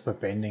is just by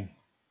bending.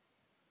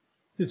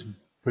 It's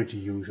pretty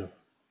usual.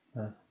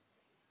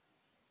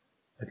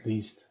 At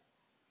least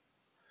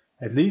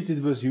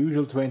it was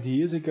usual 20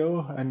 years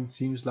ago, and it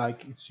seems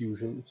like it's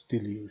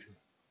still usual.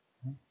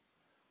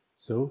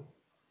 So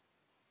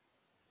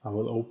I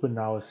will open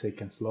now a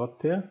second slot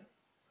there,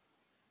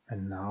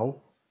 and now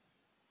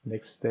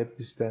next step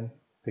is then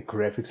the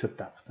graphics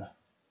adapter.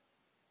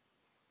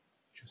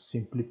 Just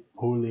simply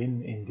pull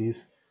in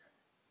this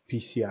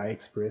PCI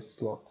Express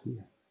slot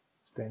here,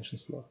 extension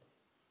slot.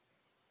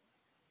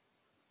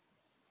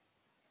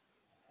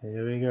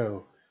 Here we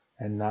go.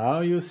 And now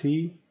you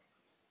see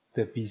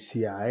the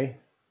PCI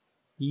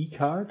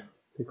E-card,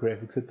 the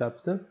graphics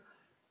adapter,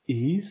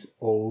 is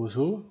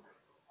also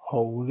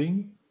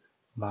holding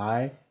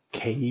my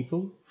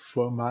cable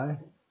for my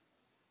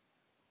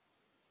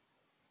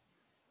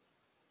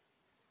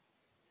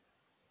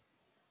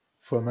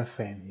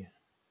fan here.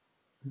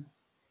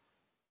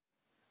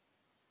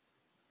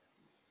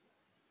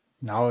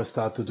 Now I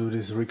start to do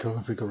this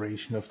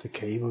reconfiguration of the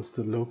cables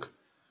to look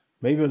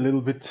maybe a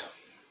little bit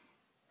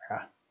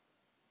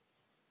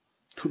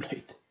too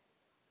late.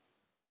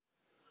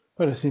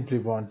 But I simply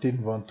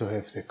didn't want to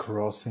have the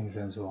crossings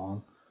and so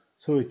on,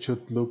 so it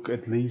should look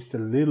at least a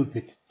little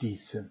bit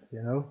decent,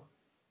 you know.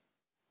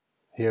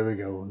 Here we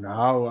go.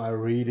 Now I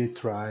really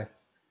try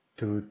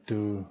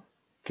to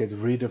get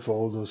rid of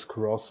all those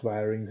cross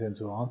wirings and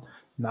so on.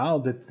 Now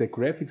that the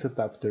graphics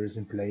adapter is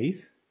in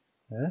place,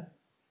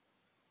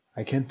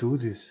 I can do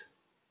this,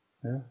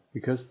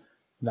 because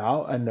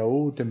now I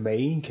know the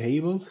main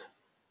cables.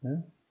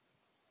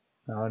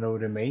 Now I know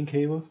the main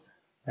cables,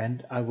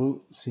 and I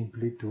will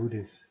simply do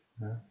this.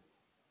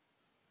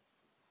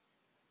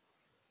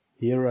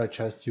 Here I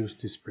just use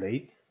this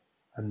plate.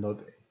 I'm not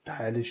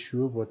entirely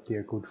sure what they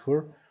are good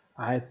for.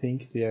 I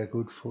think they are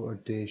good for,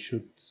 they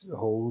should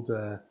hold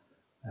a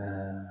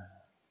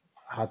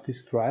hard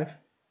disk drive,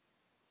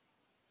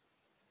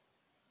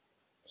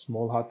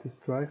 small hard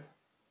disk drive.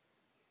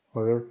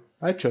 However,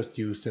 I just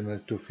use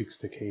them to fix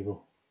the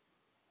cable.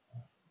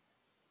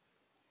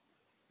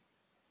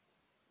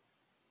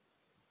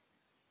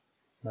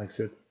 Like I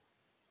said,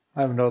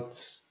 I'm not,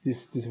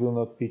 this will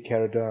not be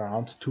carried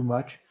around too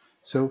much,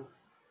 so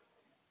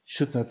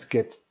should not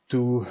get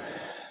too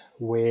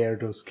wear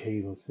those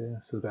cables,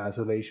 so the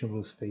isolation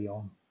will stay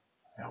on.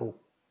 I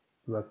hope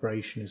the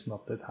vibration is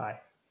not that high.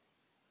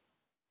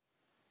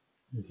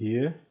 And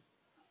here,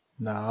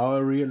 now I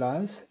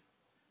realize,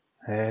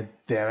 damn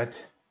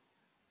it,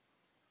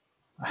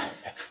 I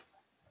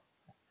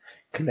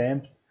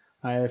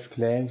have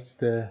clamped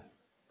the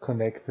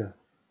connector,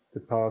 the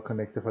power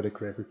connector for the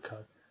graphic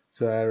card.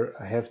 So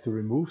I have to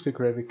remove the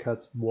graphic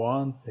cards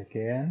once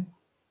again,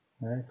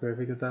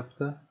 graphic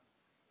adapter,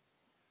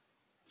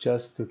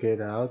 just to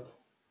get out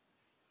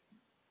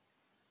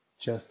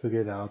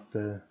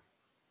the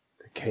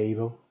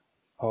cable,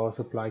 power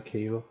supply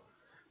cable.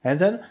 And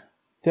then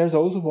there's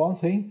also one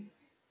thing,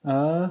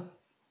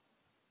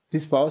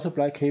 this power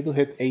supply cable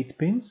had 8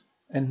 pins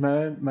and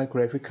my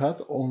graphic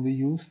card only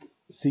used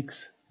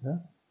 6.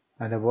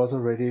 And I was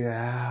already,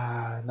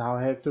 now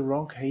I have the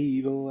wrong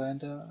cable,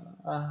 and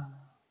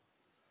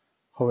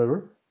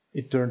however,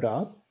 it turned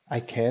out I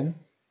can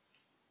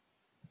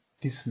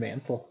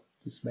dismantle,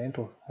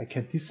 I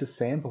can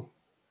disassemble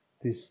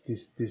this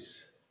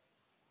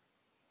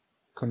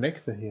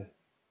connector here.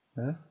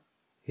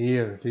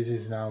 Here, this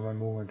is now my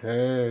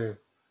movement.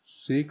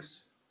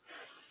 6,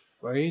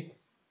 8,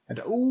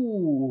 and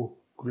oh,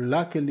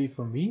 luckily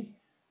for me,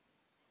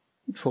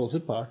 it falls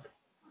apart.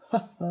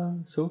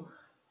 So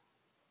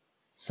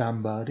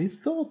somebody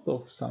thought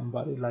of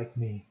somebody like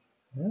me.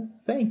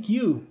 Thank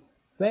you.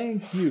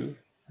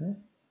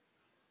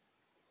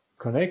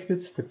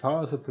 Connected the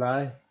power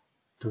supply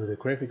to the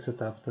graphics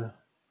adapter.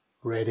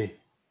 Ready.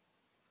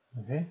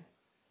 Okay.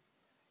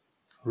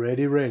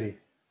 Ready.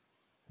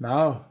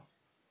 Now,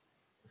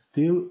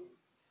 still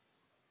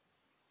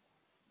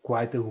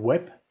quite a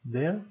web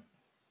there.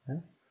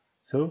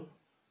 So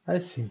I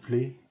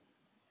simply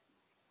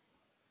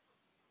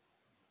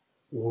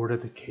order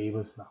the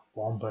cables now,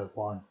 one by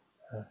one.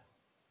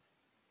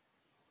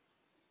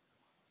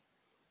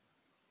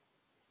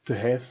 To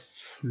have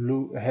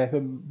a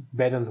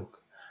better look.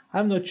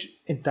 I'm not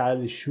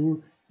entirely sure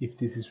if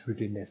this is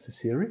really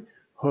necessary.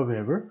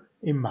 However,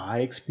 in my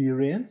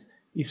experience,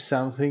 if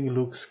something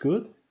looks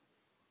good,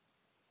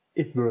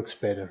 it works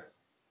better.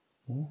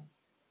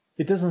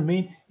 It doesn't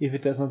mean if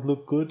it doesn't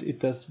look good,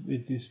 it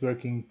is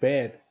working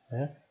bad.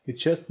 It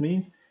just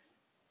means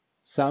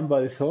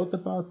somebody thought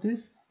about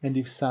this, and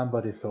if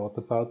somebody thought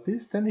about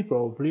this, then he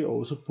probably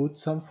also put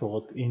some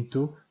thought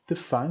into the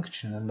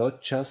function and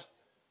not just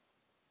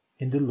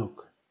in the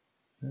look,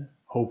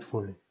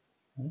 hopefully.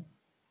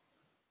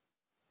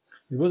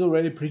 It was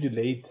already pretty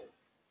late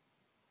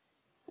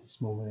this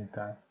moment in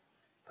time,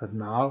 but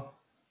now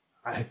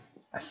I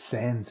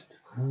sensed,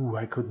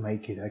 I could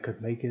make it, I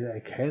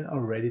can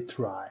already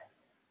try.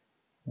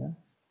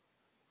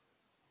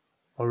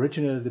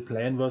 Originally the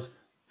plan was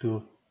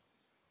to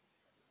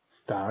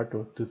start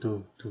or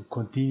to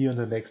continue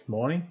the next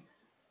morning,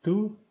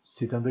 to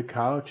sit on the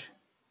couch,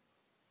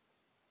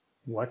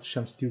 watch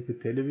some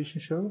stupid television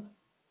show,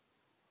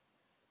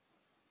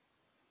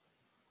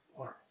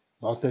 or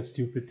not that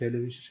stupid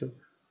television show,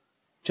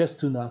 just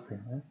do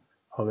nothing.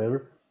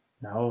 However,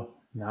 now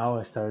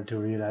I started to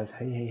realize,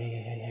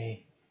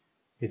 hey,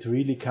 it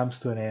really comes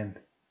to an end.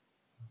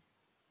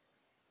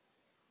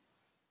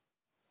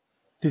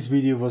 This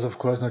video was of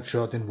course not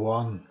shot in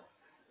one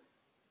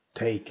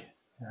take.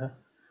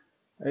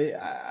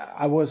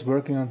 I was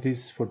working on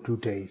this for 2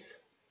 days.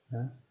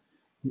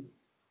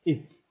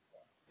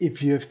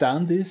 If you have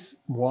done this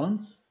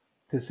once,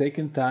 the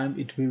second time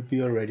it will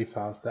be already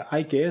faster.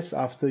 I guess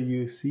after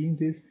you've seen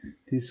this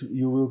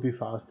you will be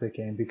faster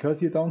again,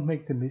 because you don't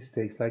make the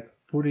mistakes like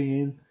putting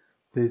in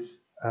this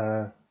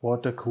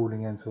water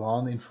cooling and so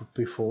on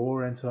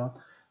before and so on.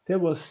 There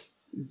was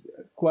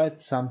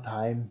quite some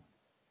time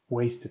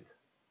wasted.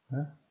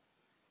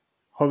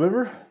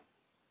 However,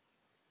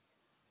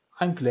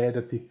 I'm glad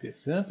I did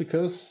this,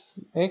 because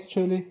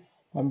actually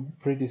I'm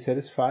pretty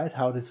satisfied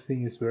how this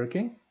thing is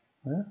working.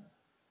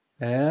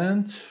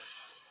 And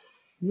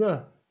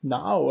yeah,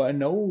 now I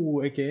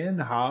know again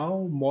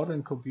how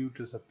modern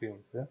computers are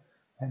built,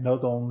 and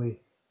not only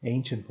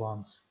ancient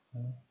ones.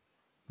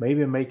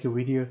 Maybe I make a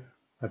video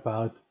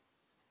about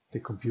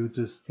the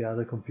computers, the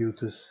other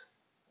computers,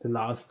 the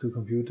last 2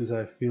 computers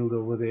I've built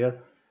over there.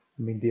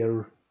 I mean,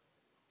 they're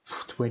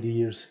 20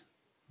 years,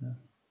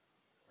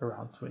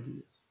 around 20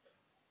 years.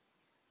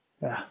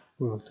 Yeah,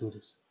 we will do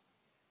this.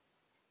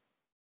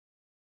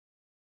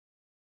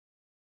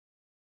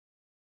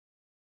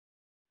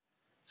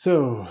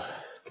 So,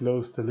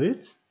 close the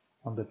lid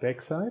on the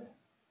back side.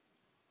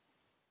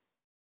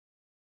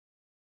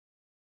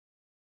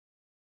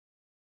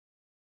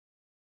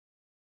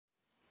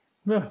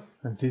 Yeah,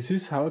 and this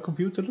is how a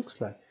computer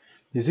looks like.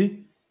 You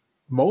see,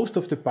 most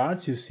of the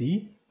parts you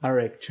see are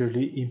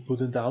actually input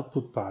and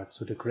output parts.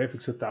 So the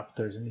graphics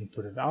adapter is an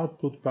input and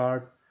output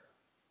part,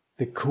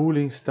 the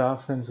cooling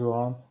stuff and so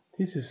on.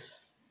 This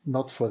is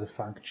not for the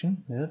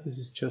function. Yeah, this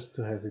is just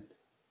to have it.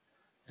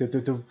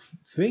 The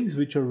things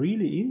which are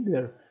really in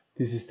there,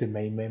 this is the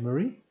main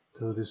memory.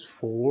 So there's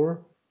 4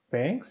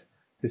 banks,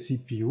 the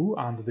CPU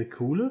under the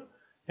cooler,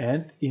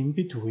 and in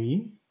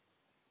between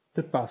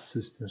the bus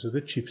system, so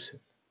the chipset,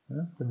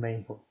 the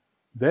main board.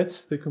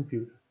 That's the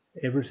computer.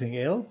 Everything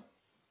else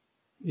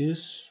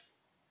is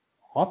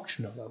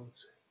optional, I would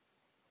say.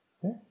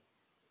 Okay?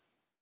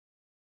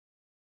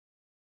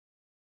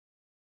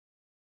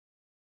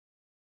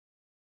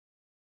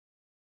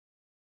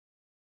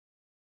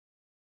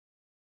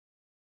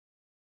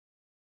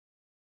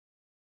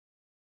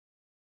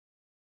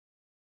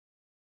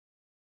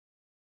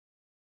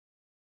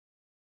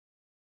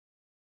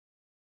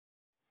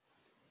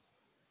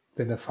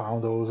 Then I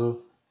found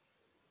also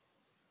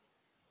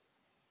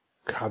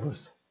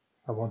covers.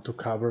 I want to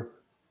cover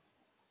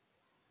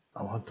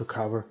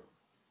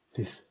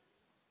this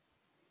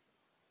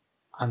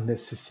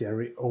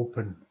unnecessary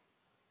open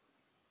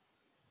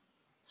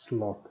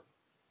slot.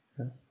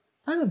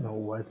 I don't know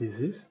why this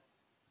is.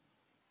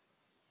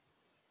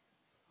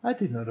 I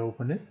did not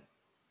open it.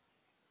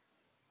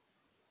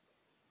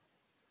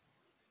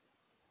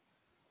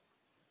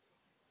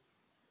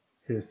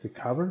 Here's the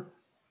cover.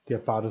 They are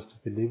part of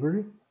the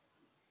delivery.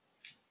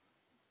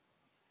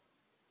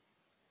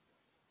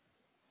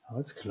 Now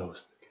it's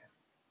closed again.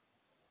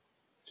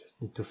 Just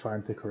need to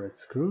find the correct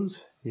screws.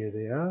 Here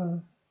they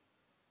are.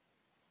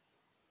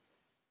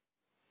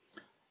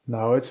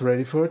 Now it's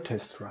ready for a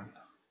test run.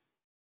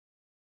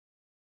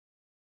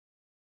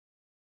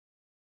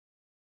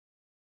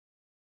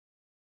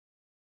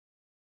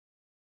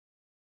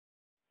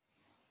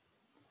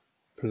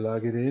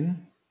 Plug it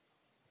in.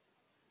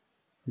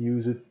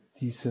 Use a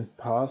decent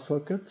power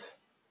socket.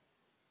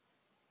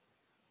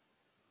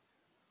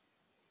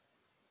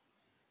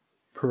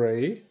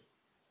 Pray.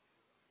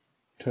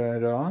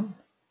 Turn it on.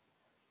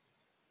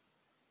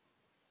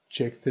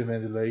 Check the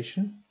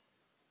ventilation.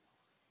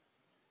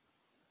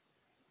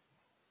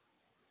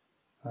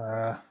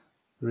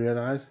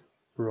 Realize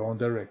wrong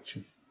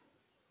direction.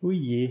 Oh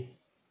yeah.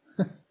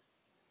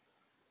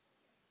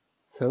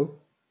 So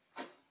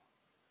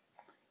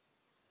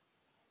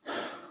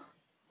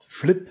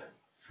flip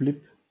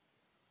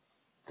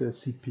the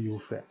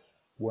CPU flaps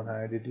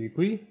 180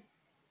 degrees.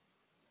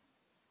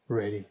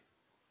 Ready.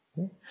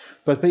 Okay.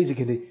 But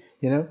basically,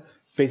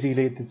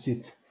 basically that's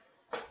it.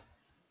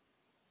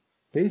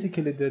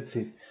 Basically that's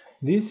it.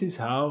 This is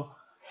how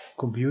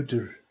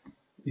computer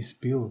is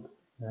built.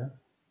 Yeah?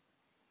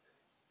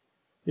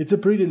 It's a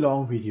pretty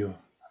long video,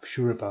 I'm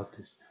sure about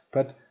this.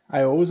 But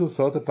I also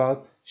thought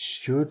about,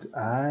 should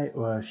I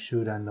or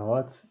should I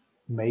not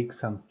make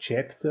some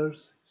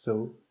chapters,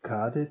 so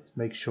cut it,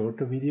 make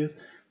shorter videos.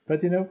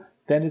 But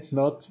then it's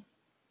not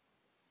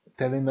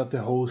telling not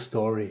the whole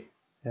story.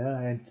 Yeah,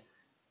 and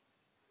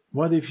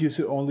what if you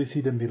only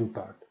see the middle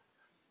part?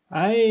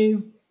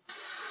 I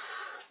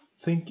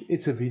think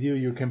it's a video,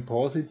 you can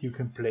pause it, you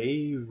can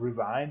play,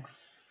 rewind,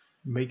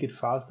 make it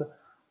faster,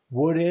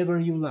 whatever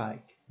you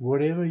like.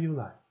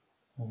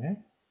 Okay?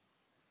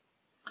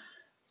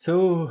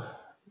 So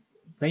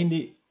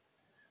mainly,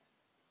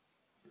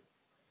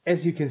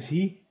 as you can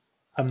see,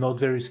 I'm not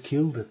very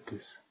skilled at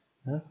this.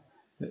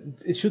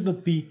 It should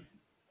not be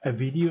a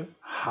video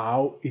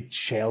how it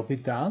shall be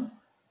done.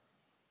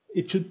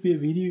 It should be a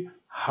video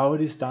how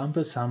it is done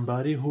by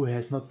somebody who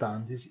has not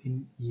done this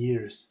in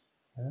years.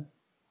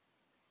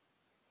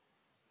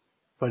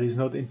 But is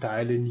not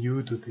entirely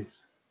new to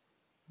this.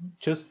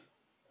 Just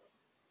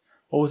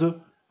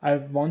also, I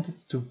wanted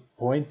to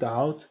point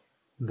out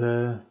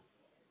the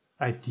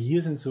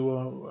ideas and so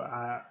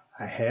on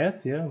I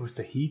had, with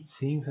the heat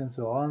sinks and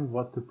so on,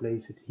 what to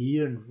place it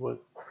here and what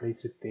to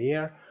place it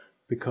there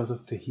because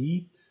of the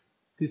heat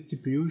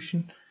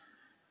distribution.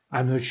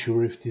 I'm not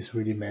sure if this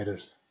really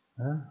matters.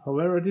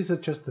 However, these are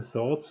just the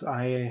thoughts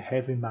I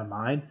have in my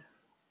mind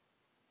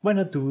when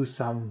I do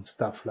some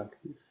stuff like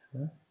this.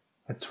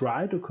 I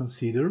try to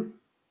consider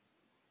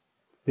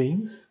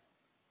things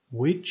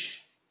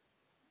which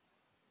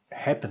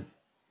happen,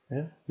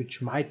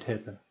 which might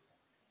happen.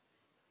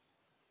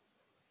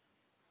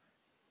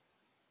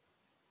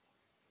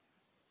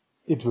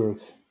 It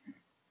works.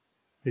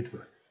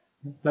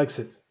 Like I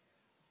said,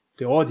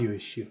 the audio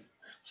issue.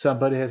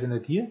 Somebody has an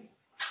idea?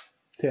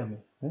 Tell me.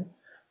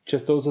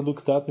 Just also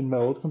looked up in my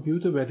old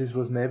computer where this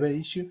was never an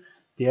issue.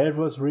 There it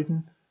was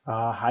written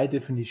high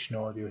definition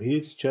audio. Here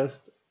it's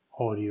just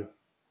audio.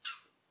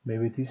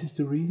 Maybe this is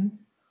the reason?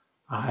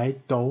 I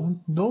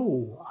don't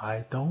know.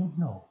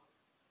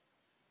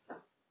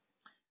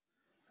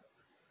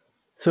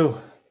 So,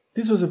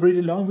 this was a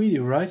pretty long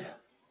video, right?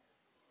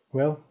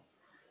 Well,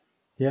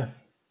 yeah,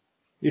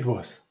 it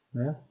was.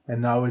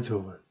 And now it's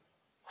over.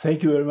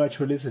 Thank you very much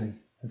for listening,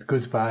 and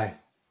goodbye.